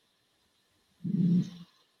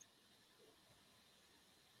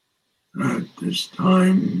 At this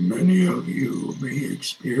time, many of you may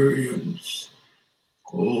experience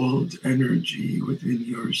cold energy within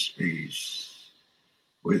your space,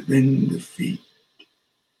 within the feet,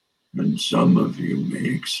 and some of you may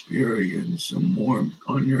experience some warmth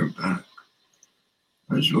on your back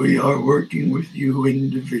as we are working with you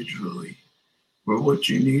individually for what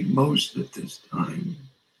you need most at this time.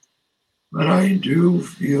 But I do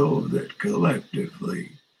feel that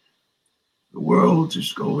collectively, the world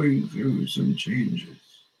is going through some changes.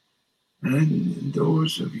 And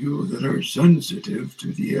those of you that are sensitive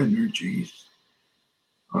to the energies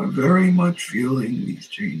are very much feeling these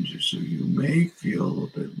changes. So you may feel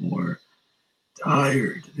a bit more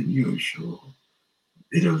tired than usual, a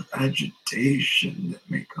bit of agitation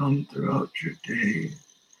that may come throughout your day,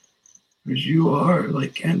 as you are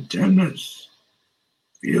like antennas,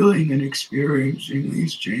 feeling and experiencing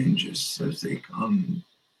these changes as they come.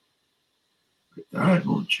 But that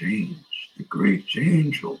will change. The great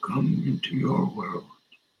change will come into your world.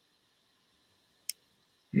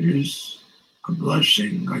 It is a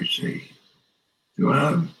blessing, I say, to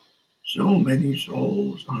have so many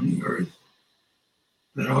souls on the earth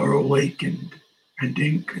that are awakened and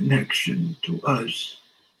in connection to us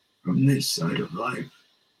from this side of life.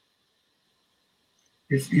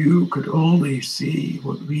 If you could only see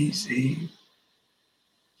what we see,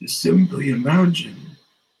 to simply imagine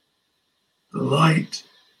the light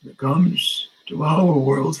that comes to our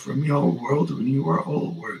world from your world when you are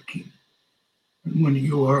all working and when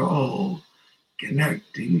you are all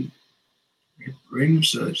connecting, it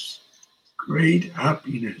brings us great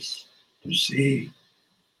happiness to see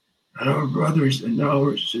that our brothers and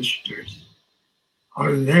our sisters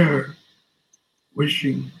are there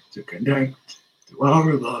wishing to connect to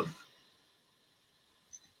our love.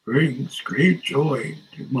 Brings great joy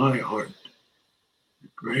to my heart. It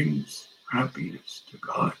brings happiness to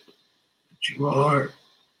God that you are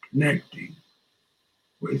connecting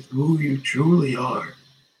with who you truly are.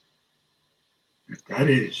 That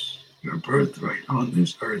is your birthright on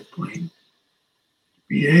this earth plane. To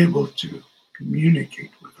be able to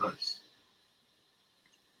communicate with us.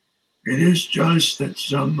 It is just that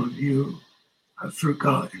some of you have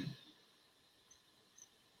forgotten.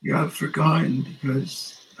 You have forgotten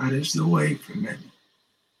because that is the way for many.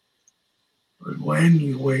 But when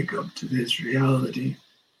you wake up to this reality,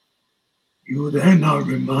 you then are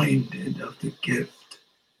reminded of the gift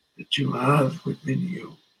that you have within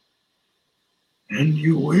you. And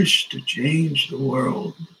you wish to change the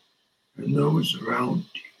world and those around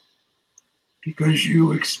you because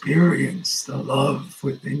you experience the love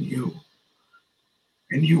within you.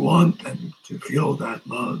 And you want them to feel that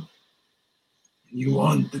love. And you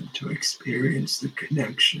want them to experience the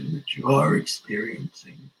connection that you are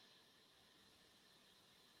experiencing.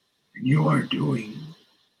 And you are doing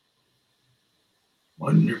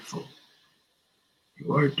wonderful.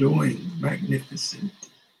 You are doing magnificent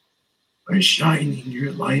by shining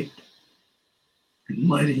your light and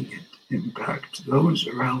letting it impact those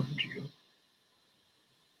around you.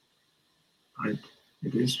 But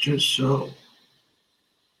it is just so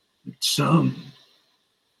that some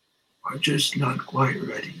are just not quite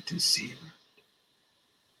ready to see that.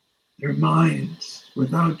 Their minds,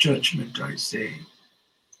 without judgment, I say,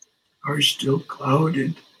 are still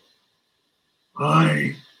clouded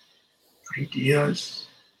by ideas,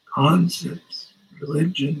 concepts,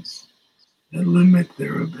 religions that limit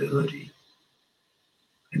their ability,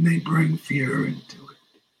 and they bring fear into it.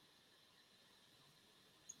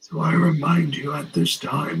 So I remind you at this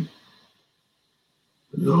time,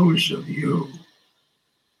 those of you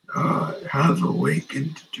have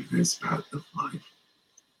awakened to this path of life,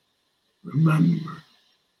 remember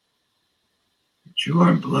that you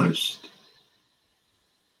are blessed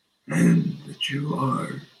and that you are,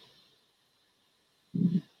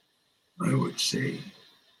 I would say,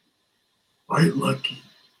 quite lucky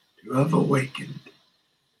to have awakened,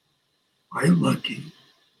 quite lucky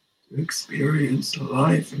to experience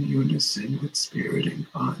life in unison with Spirit and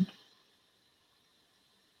God.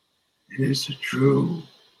 It is a true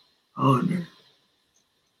honor,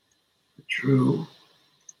 a true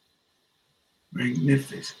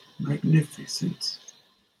magnificence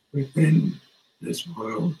within this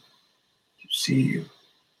world to see you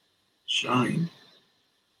shine.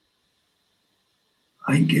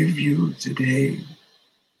 I give you today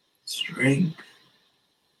strength.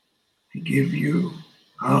 I give you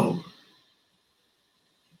power.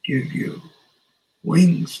 I give you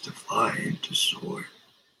wings to fly and to soar.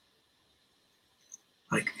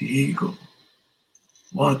 Like the eagle,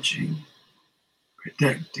 watching,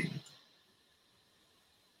 protecting.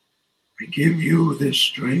 I give you this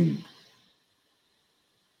strength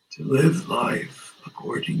to live life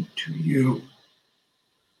according to you,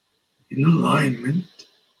 in alignment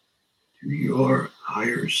to your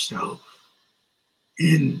higher self,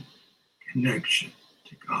 in connection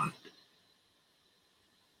to God.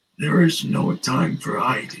 There is no time for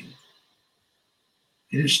hiding.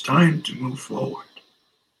 It is time to move forward.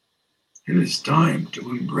 It is time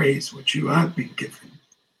to embrace what you have been given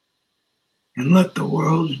and let the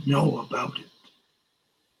world know about it.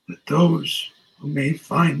 That those who may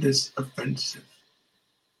find this offensive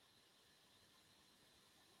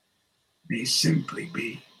may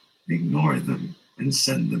simply ignore them and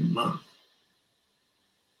send them love.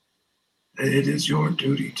 That it is your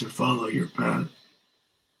duty to follow your path.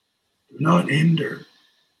 Do not hinder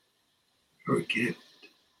your gift.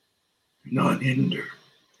 Do not hinder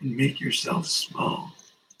and make yourself small,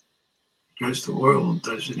 because the world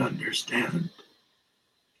doesn't understand,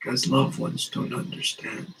 because loved ones don't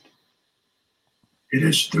understand. It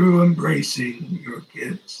is through embracing your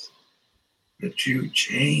gifts that you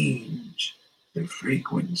change the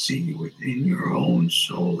frequency within your own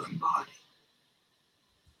soul and body.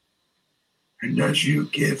 And as you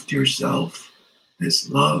gift yourself this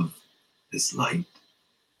love, this light,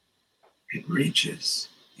 it reaches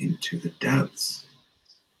into the depths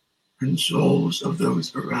and souls of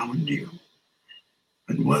those around you.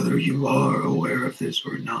 And whether you are aware of this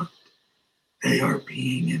or not, they are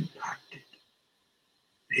being impacted.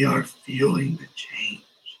 They are feeling the change.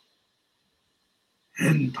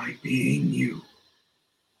 And by being you,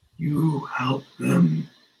 you help them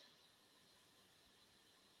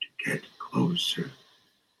to get closer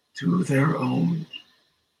to their own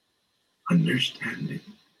understanding.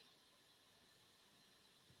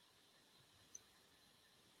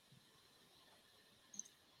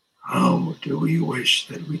 How do we wish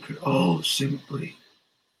that we could all simply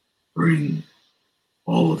bring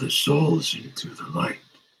all the souls into the light?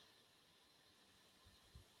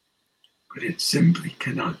 But it simply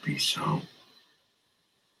cannot be so.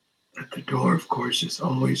 That the door, of course, is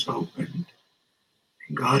always open,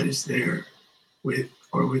 and God is there with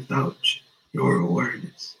or without your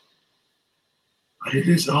awareness. But it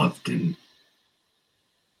is often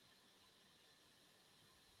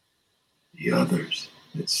the others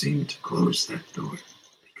that seem to close that door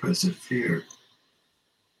because of fear,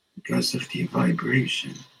 because of the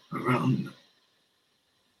vibration around them.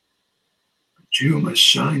 But you must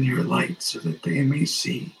shine your light so that they may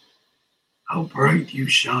see how bright you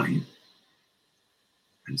shine,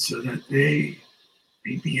 and so that they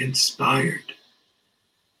may be inspired to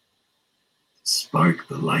spark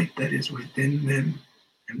the light that is within them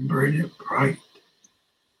and burn it bright.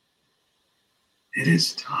 It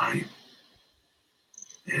is time.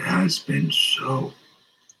 It has been so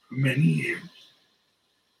for many years.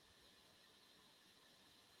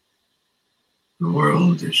 The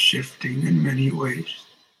world is shifting in many ways.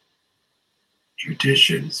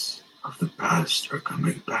 Traditions of the past are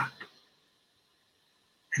coming back,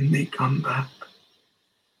 and they come back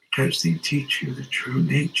because they teach you the true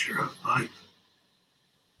nature of life,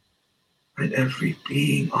 that every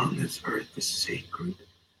being on this earth is sacred,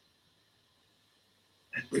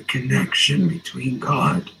 that the connection between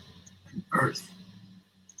God and earth,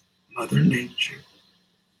 Mother Nature,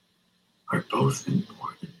 are both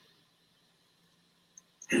important.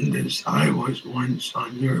 And as I was once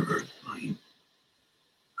on your earth plane,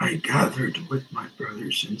 I gathered with my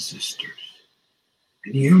brothers and sisters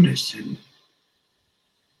in unison,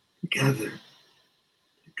 together,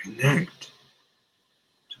 to connect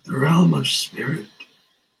to the realm of spirit,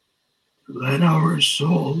 to let our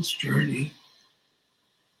soul's journey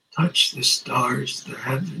touch the stars, the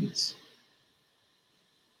heavens,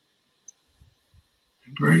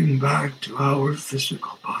 and bring back to our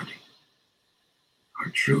physical body our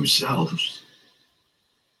true selves.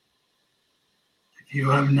 If you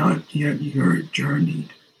have not yet journeyed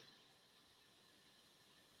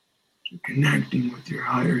to connecting with your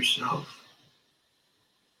higher self,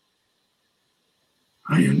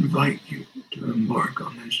 I invite you to embark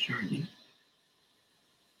on this journey.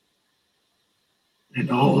 And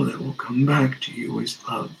all that will come back to you is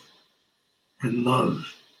love. And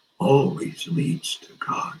love always leads to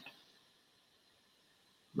God.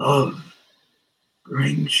 Love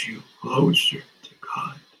brings you closer to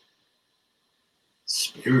God.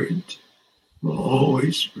 Spirit will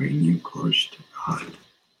always bring you close to God.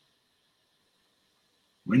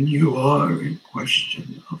 When you are in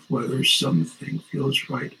question of whether something feels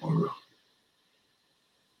right or wrong,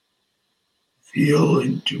 feel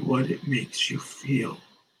into what it makes you feel.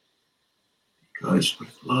 Because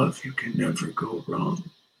with love, you can never go wrong.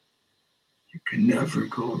 You can never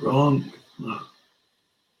go wrong with love.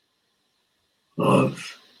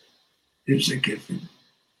 Love is a given.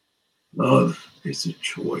 Love is a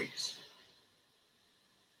choice.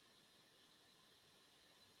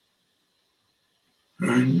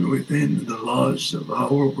 And within the laws of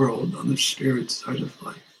our world on the spirit side of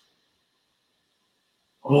life,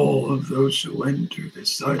 all of those who enter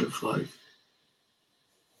this side of life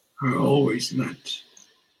are always met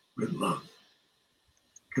with love,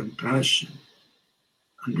 compassion,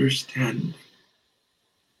 understanding.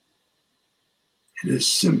 It is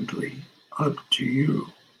simply up to you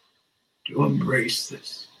to embrace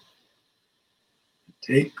this,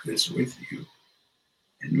 to take this with you,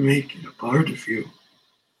 and make it a part of you.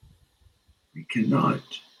 We cannot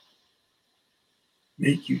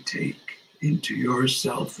make you take into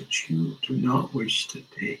yourself that you do not wish to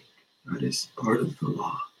take. That is part of the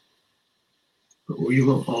law. But we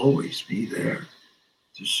will always be there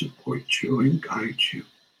to support you and guide you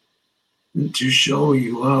and to show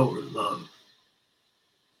you our love.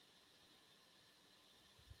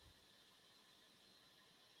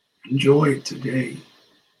 Enjoy today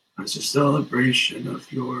as a celebration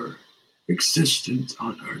of your existence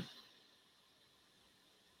on earth.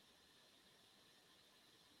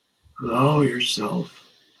 Allow yourself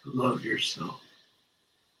to love yourself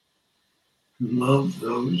and love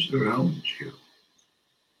those around you.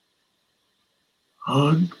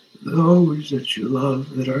 Hug those that you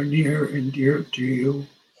love that are near and dear to you.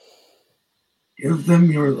 Give them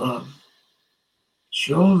your love.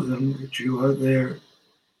 Show them that you are there.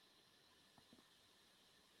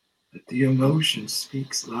 That the emotion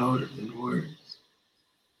speaks louder than words.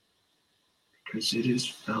 Because it is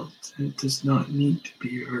felt and it does not need to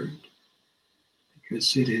be heard.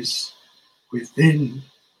 Because it is within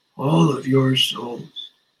all of your souls.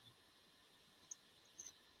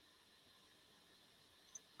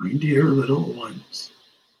 My dear little ones,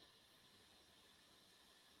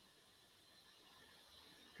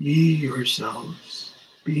 be yourselves,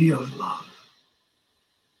 be of love,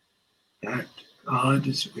 that God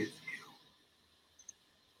is with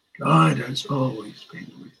you. God has always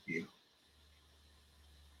been with you.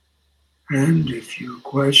 And if you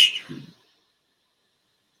question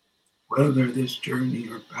whether this journey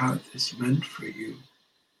or path is meant for you,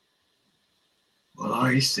 well,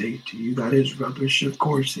 I say to you, that is rubbish. Of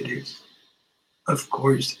course it is. Of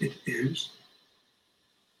course it is.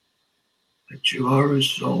 That you are a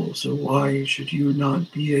soul, so why should you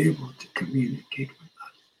not be able to communicate with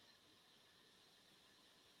us?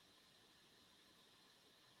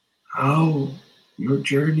 How your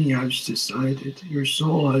journey has decided, your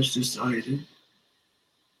soul has decided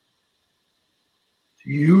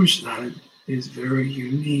to use that is very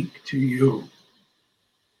unique to you.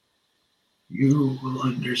 You will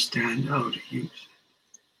understand how to use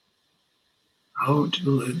it, how to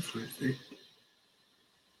live with it.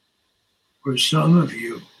 For some of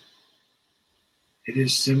you, it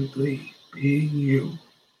is simply being you,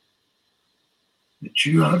 that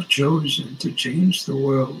you have chosen to change the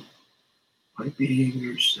world by being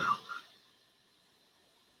yourself.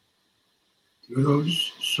 To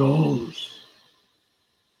those souls,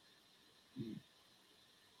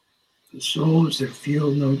 the souls that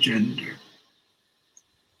feel no gender.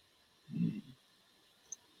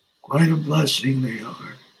 Quite a blessing they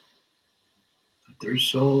are, that their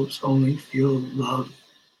souls only feel love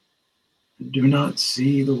and do not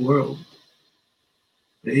see the world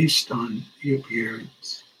based on the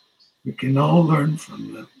appearance. We can all learn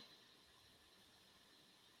from them.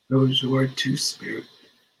 Those who are two-spirit,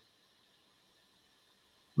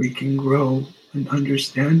 we can grow and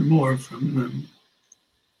understand more from them.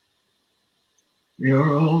 They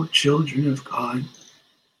are all children of God.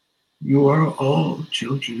 You are all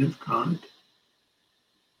children of God.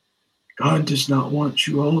 God does not want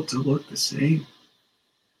you all to look the same.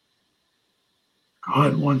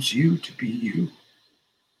 God wants you to be you.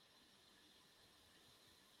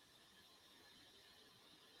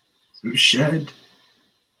 So shed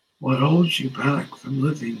what holds you back from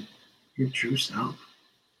living your true self.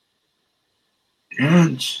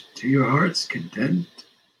 Dance to your heart's content.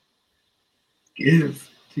 Give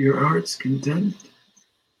to your heart's content.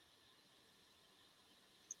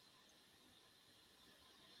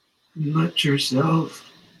 And let yourself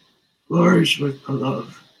flourish with the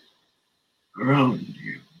love around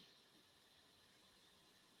you.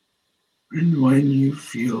 And when you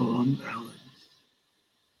feel unbalanced,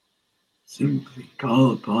 simply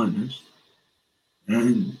call upon us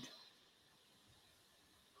and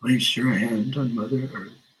place your hand on Mother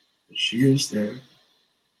Earth. She is there.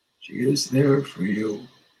 She is there for you,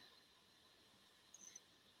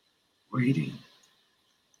 waiting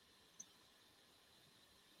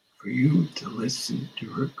for you to listen to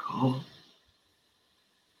her call.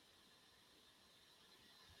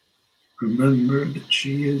 Remember that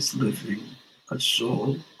she is living a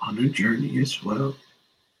soul on a journey as well.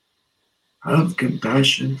 Have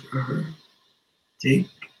compassion for her. Take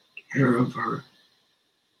care of her.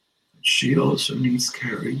 She also needs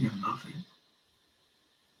caring and loving.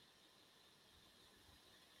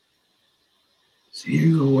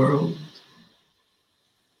 See the world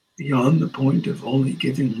beyond the point of only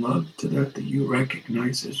giving love to that you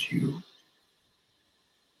recognize as you.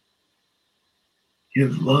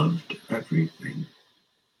 Give love to everything.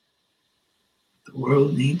 The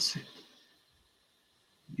world needs it.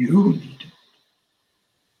 You need it.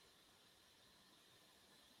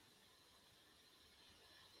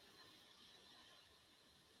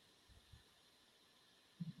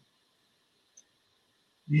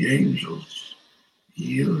 The angels, the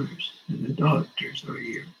healers, and the doctors are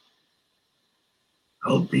here,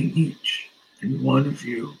 helping each and one of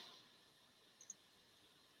you.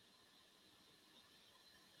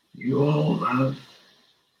 You all have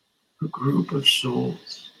a group of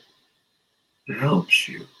souls that helps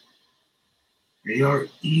you. They are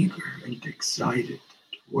eager and excited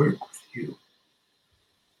to work with you.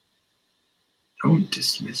 Don't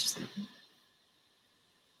dismiss them.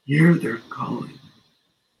 Hear their calling.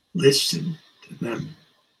 Listen to them.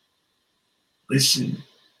 Listen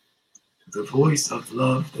to the voice of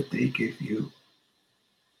love that they give you.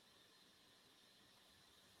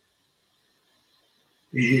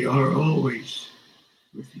 They are always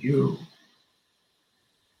with you.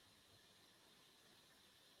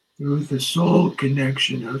 Through the soul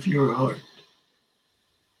connection of your heart.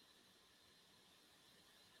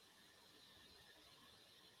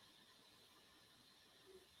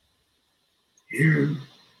 Hear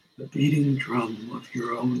the beating drum of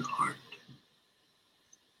your own heart.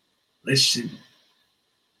 Listen.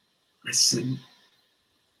 Listen.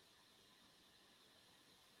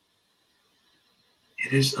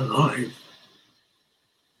 It is alive.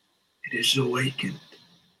 It is awakened.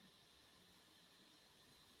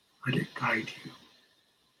 Let it guide you.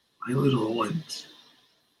 My little ones,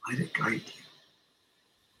 let it guide you.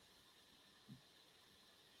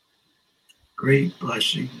 Great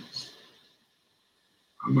blessings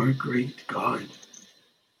from our great God.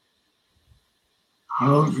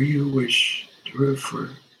 However you wish to refer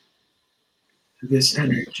to this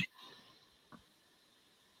energy.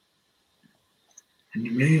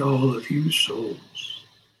 And may all of you souls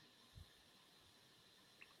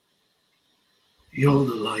feel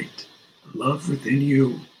the light, the love within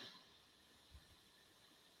you.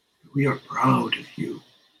 We are proud of you.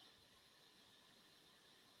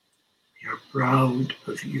 We are proud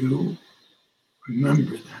of you.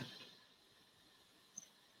 Remember that.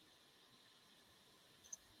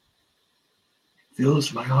 It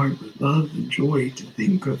fills my heart with love and joy to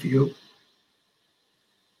think of you.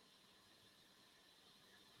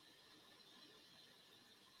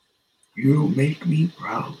 You make me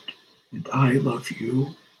proud, and I love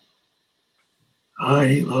you.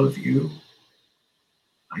 I love you.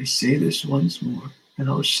 I say this once more, and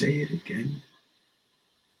I'll say it again.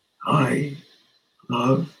 I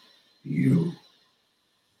love you.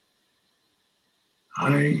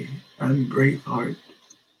 I am Braveheart,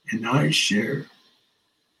 and I share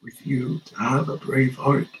with you to have a brave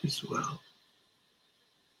heart as well.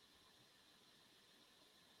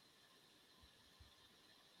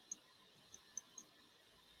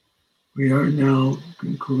 We are now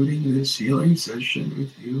concluding this healing session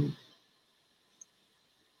with you.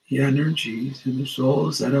 The energies and the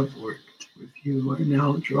souls that have worked with you are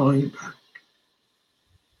now drawing back.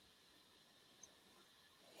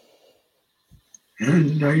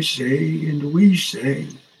 And I say, and we say,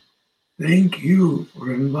 thank you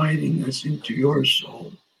for inviting us into your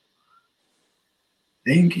soul.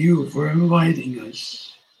 Thank you for inviting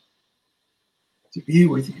us to be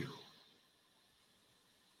with you.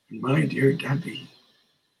 And my dear Debbie,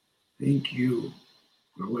 thank you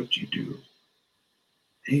for what you do.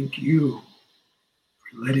 Thank you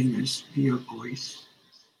for letting us be a voice.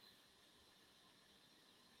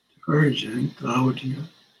 To Erja and Claudia,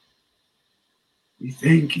 we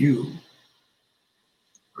thank you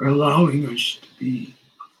for allowing us to be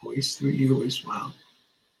a voice through you as well.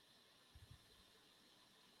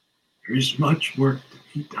 There is much work to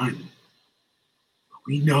be done, but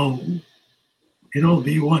we know it'll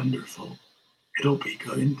be wonderful. It'll be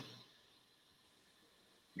good.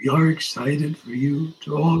 We are excited for you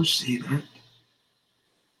to all see that.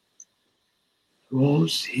 To all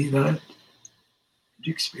see that and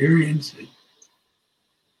experience it.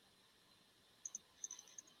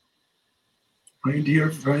 My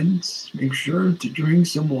dear friends, make sure to drink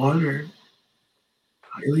some water.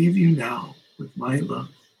 I leave you now with my love.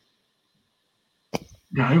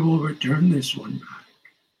 And I will return this one back.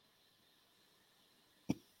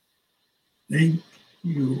 Thank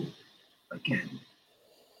you again.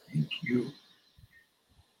 Thank you.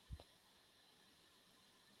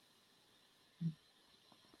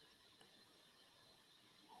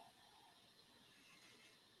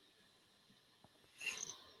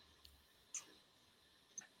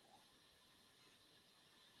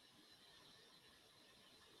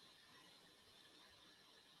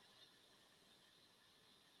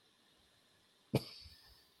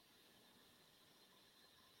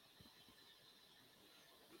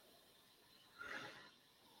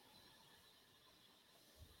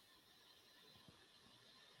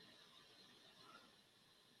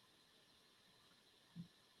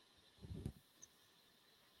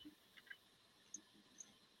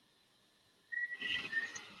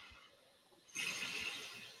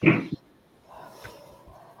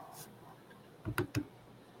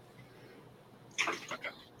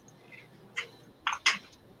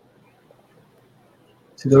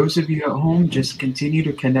 To those of you at home, just continue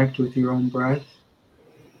to connect with your own breath.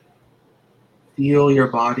 Feel your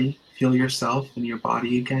body, feel yourself in your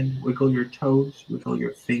body again. Wiggle your toes, wiggle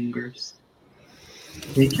your fingers.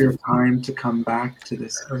 Take your time to come back to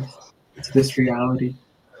this earth, to this reality.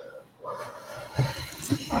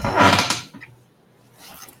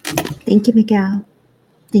 Thank you, Miguel.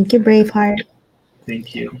 Thank you, Braveheart.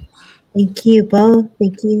 Thank you. Thank you both.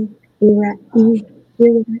 Thank you, Erja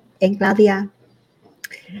and Claudia.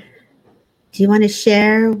 Do you want to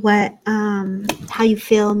share what how you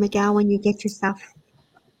feel, Miguel, when you get yourself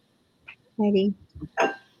ready?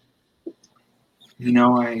 You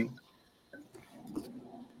know, I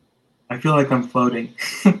feel like I'm floating.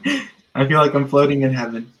 I feel like I'm floating in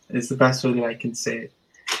heaven. It's the best way that I can say it.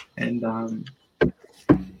 And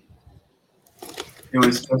it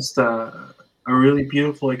was just a really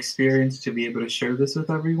beautiful experience to be able to share this with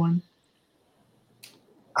everyone.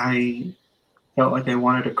 I felt like I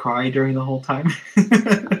wanted to cry during the whole time.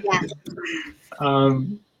 Yeah.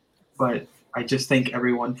 But I just thank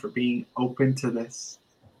everyone for being open to this,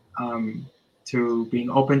 to being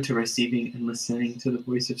open to receiving and listening to the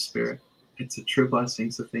voice of Spirit. It's a true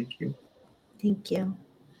blessing, so thank you. Thank you.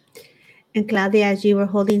 And Claudia, as you were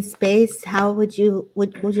holding space, how would you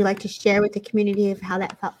like to share with the community of how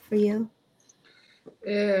that felt for you?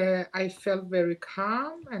 I felt very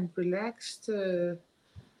calm and relaxed,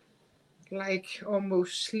 like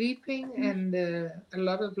almost sleeping, and a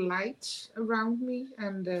lot of lights around me.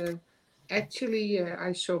 And actually,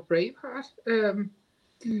 I saw Braveheart,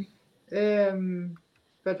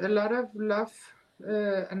 but a lot of love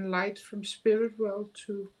and light from Spirit World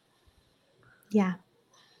to Yeah.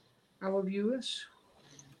 our viewers.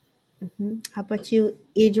 How about you,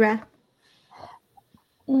 Erja?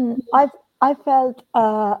 I felt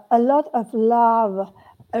a lot of love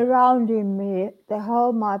around me, the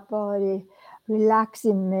whole my body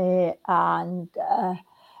relaxing me, and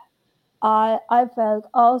I felt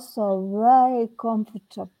also very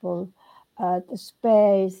comfortable at the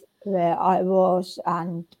space where I was,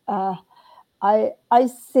 and I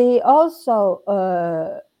see also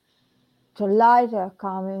the lighter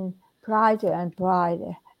coming brighter and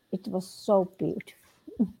brighter. It was so beautiful.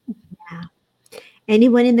 Yeah.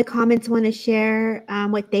 Anyone in the comments want to share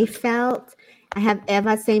what they felt? I have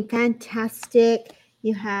Eva saying fantastic.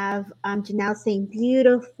 You have Janelle saying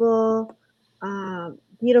beautiful,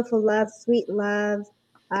 beautiful love, sweet love.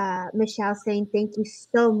 Michelle saying thank you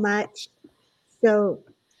so much. So,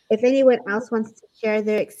 if anyone else wants to share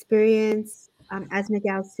their experience, as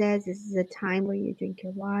Miguel says, this is a time where you drink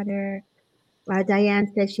your water.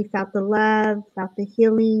 Diane says she felt the love, felt the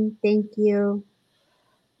healing. Thank you.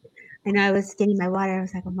 And I was getting my water. I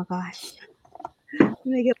was like, oh my gosh, I'm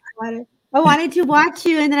gonna get my water. I wanted to watch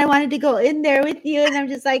you, and then I wanted to go in there with you, and I'm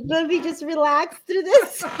just like, let me just relax through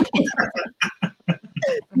this.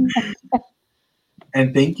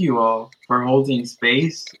 And thank you all for holding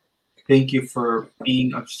space. Thank you for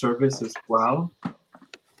being of service as well.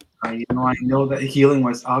 I know that healing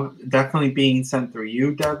was definitely being sent through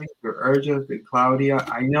you, Debbie, through Erja, through Claudia.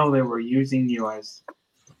 I know they were using you as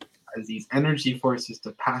these energy forces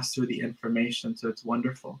to pass through the information. So it's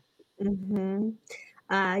wonderful. Mm-hmm.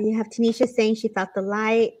 You have Tanisha saying she felt the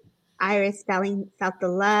light. Iris felt the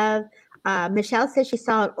love. Michelle says she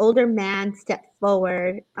saw an older man step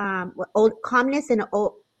forward. Calmness in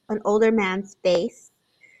an older man's face.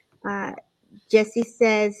 Jessie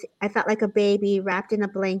says, I felt like a baby wrapped in a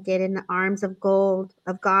blanket in the arms of gold,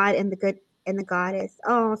 of God and the goddess.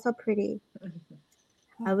 Oh, so pretty.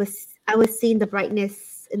 I was seeing the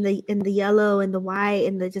brightness in the yellow and the white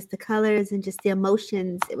and the colors and just the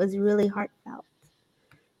emotions. It was really heartfelt.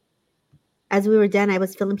 As we were done, I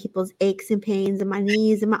was feeling people's aches and pains in my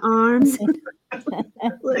knees and my arms.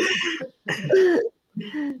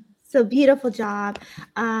 So beautiful job.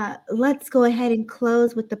 Let's go ahead and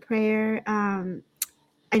close with the prayer. I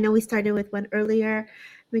know we started with one earlier.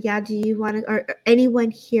 Miguel, do you want to, or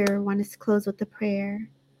anyone here want us to close with the prayer?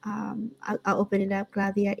 I'll open it up.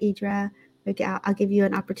 Claudia, Erja, Miguel, I'll give you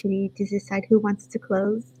an opportunity to decide who wants to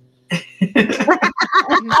close.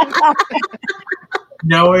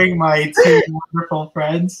 Knowing my two wonderful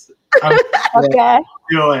friends, Okay,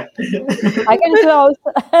 do it. I can close.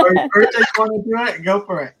 Erja, you want to do it? Go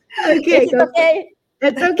for it. Okay, Is it okay?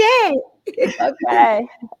 It's okay.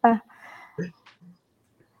 Okay.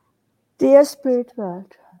 Dear Spirit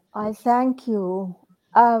World, I thank you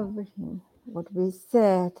everything what we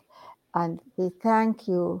said, and we thank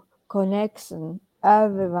you connection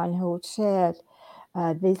everyone who shared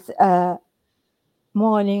this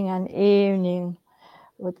morning and evening,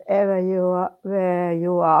 whatever you are, where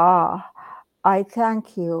you are. I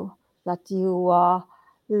thank you that you are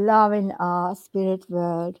loving our spirit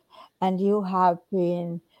world, and you have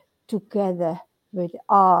been together with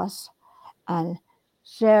us and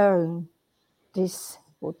sharing this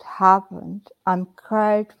what happened. I'm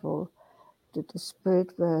grateful to the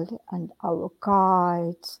spirit world and our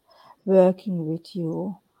guides working with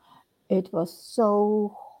you. It was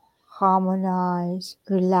so harmonized,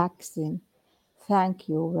 relaxing. Thank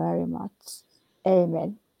you very much.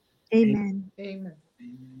 Amen. Amen. Amen.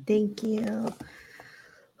 Thank you.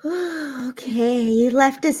 Okay, you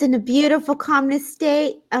left us in a beautiful calmness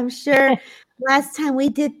state. I'm sure last time we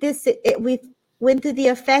did this, we went through the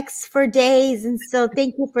effects for days. And so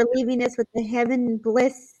thank you for leaving us with the heaven and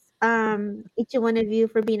bliss. Each one of you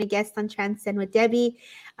for being a guest on Transcend with Debbie.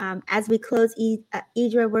 As we close,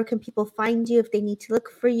 Erja, where can people find you if they need to look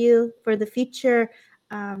for you for the future,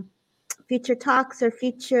 future talks or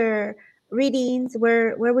future readings?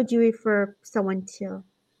 Where would you refer someone to?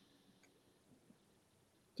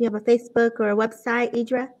 Do you have a Facebook or a website,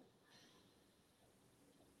 Erja?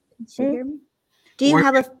 Can she hear me? Do you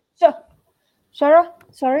have a Sarah,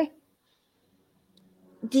 sorry.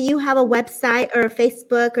 Do you have a website or a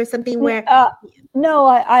Facebook or something where No,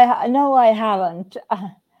 I haven't.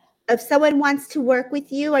 if someone wants to work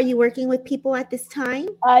with you, are you working with people at this time?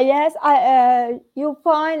 Yes, you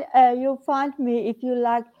find me if you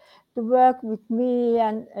like to work with me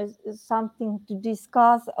and something to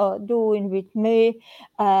discuss or doing with me.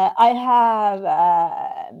 I have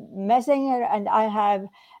Messenger and I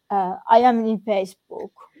am in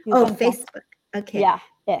Facebook. Facebook. Okay. Yeah.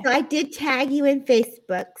 So I did tag you in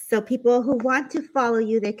Facebook. So people who want to follow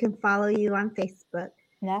you, they can follow you on Facebook.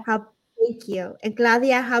 Yeah. Thank you. And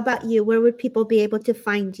Claudia, how about you? Where would people be able to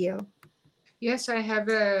find you? Yes, I have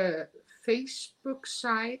a Facebook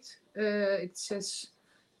site. It says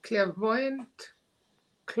Clairvoyant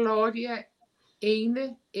Claudia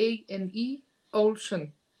Ane, A-N-E,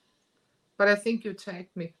 Olsen. But I think you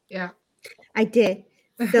tagged me. Yeah. I did.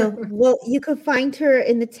 So, well, you could find her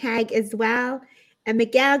in the tag as well. And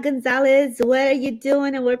Miguel Gonzalez, what are you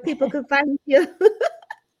doing and where people can find you?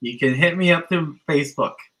 You can hit me up through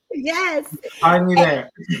Facebook. Yes. Find me there.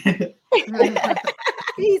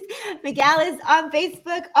 He's, Miguel is on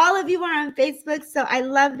Facebook. All of you are on Facebook. So I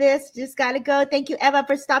love this. Just got to go. Thank you, Eva,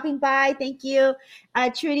 for stopping by. Thank you,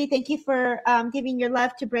 Trudy. Thank you for giving your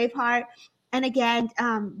love to Braveheart. And again,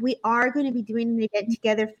 we are going to be doing an event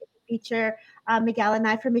together for the future, Miguel and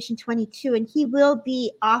I, for Mission 22. And he will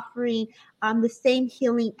be offering the same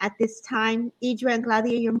healing at this time. Idra and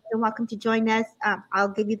Claudia, you're more than welcome to join us. I'll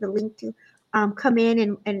give you the link to come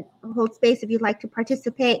in and hold space if you'd like to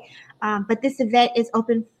participate. But this event is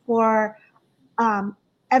open for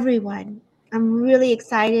everyone. I'm really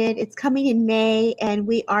excited. It's coming in May, and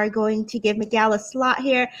we are going to give Miguel a slot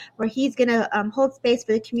here where he's going to hold space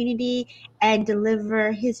for the community and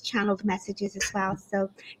deliver his channeled messages as well. So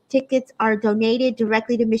tickets are donated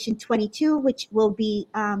directly to Mission 22, which will be,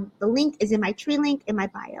 the link is in my tree link in my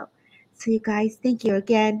bio. So you guys, thank you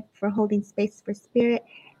again for holding space for spirit,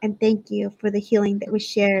 and thank you for the healing that was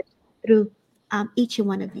shared through each and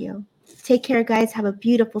one of you. Take care, guys. Have a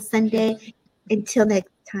beautiful Sunday. Until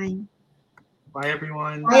next time. Bye,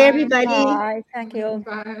 everyone. Bye, everybody. Bye. Thank you.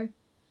 Bye.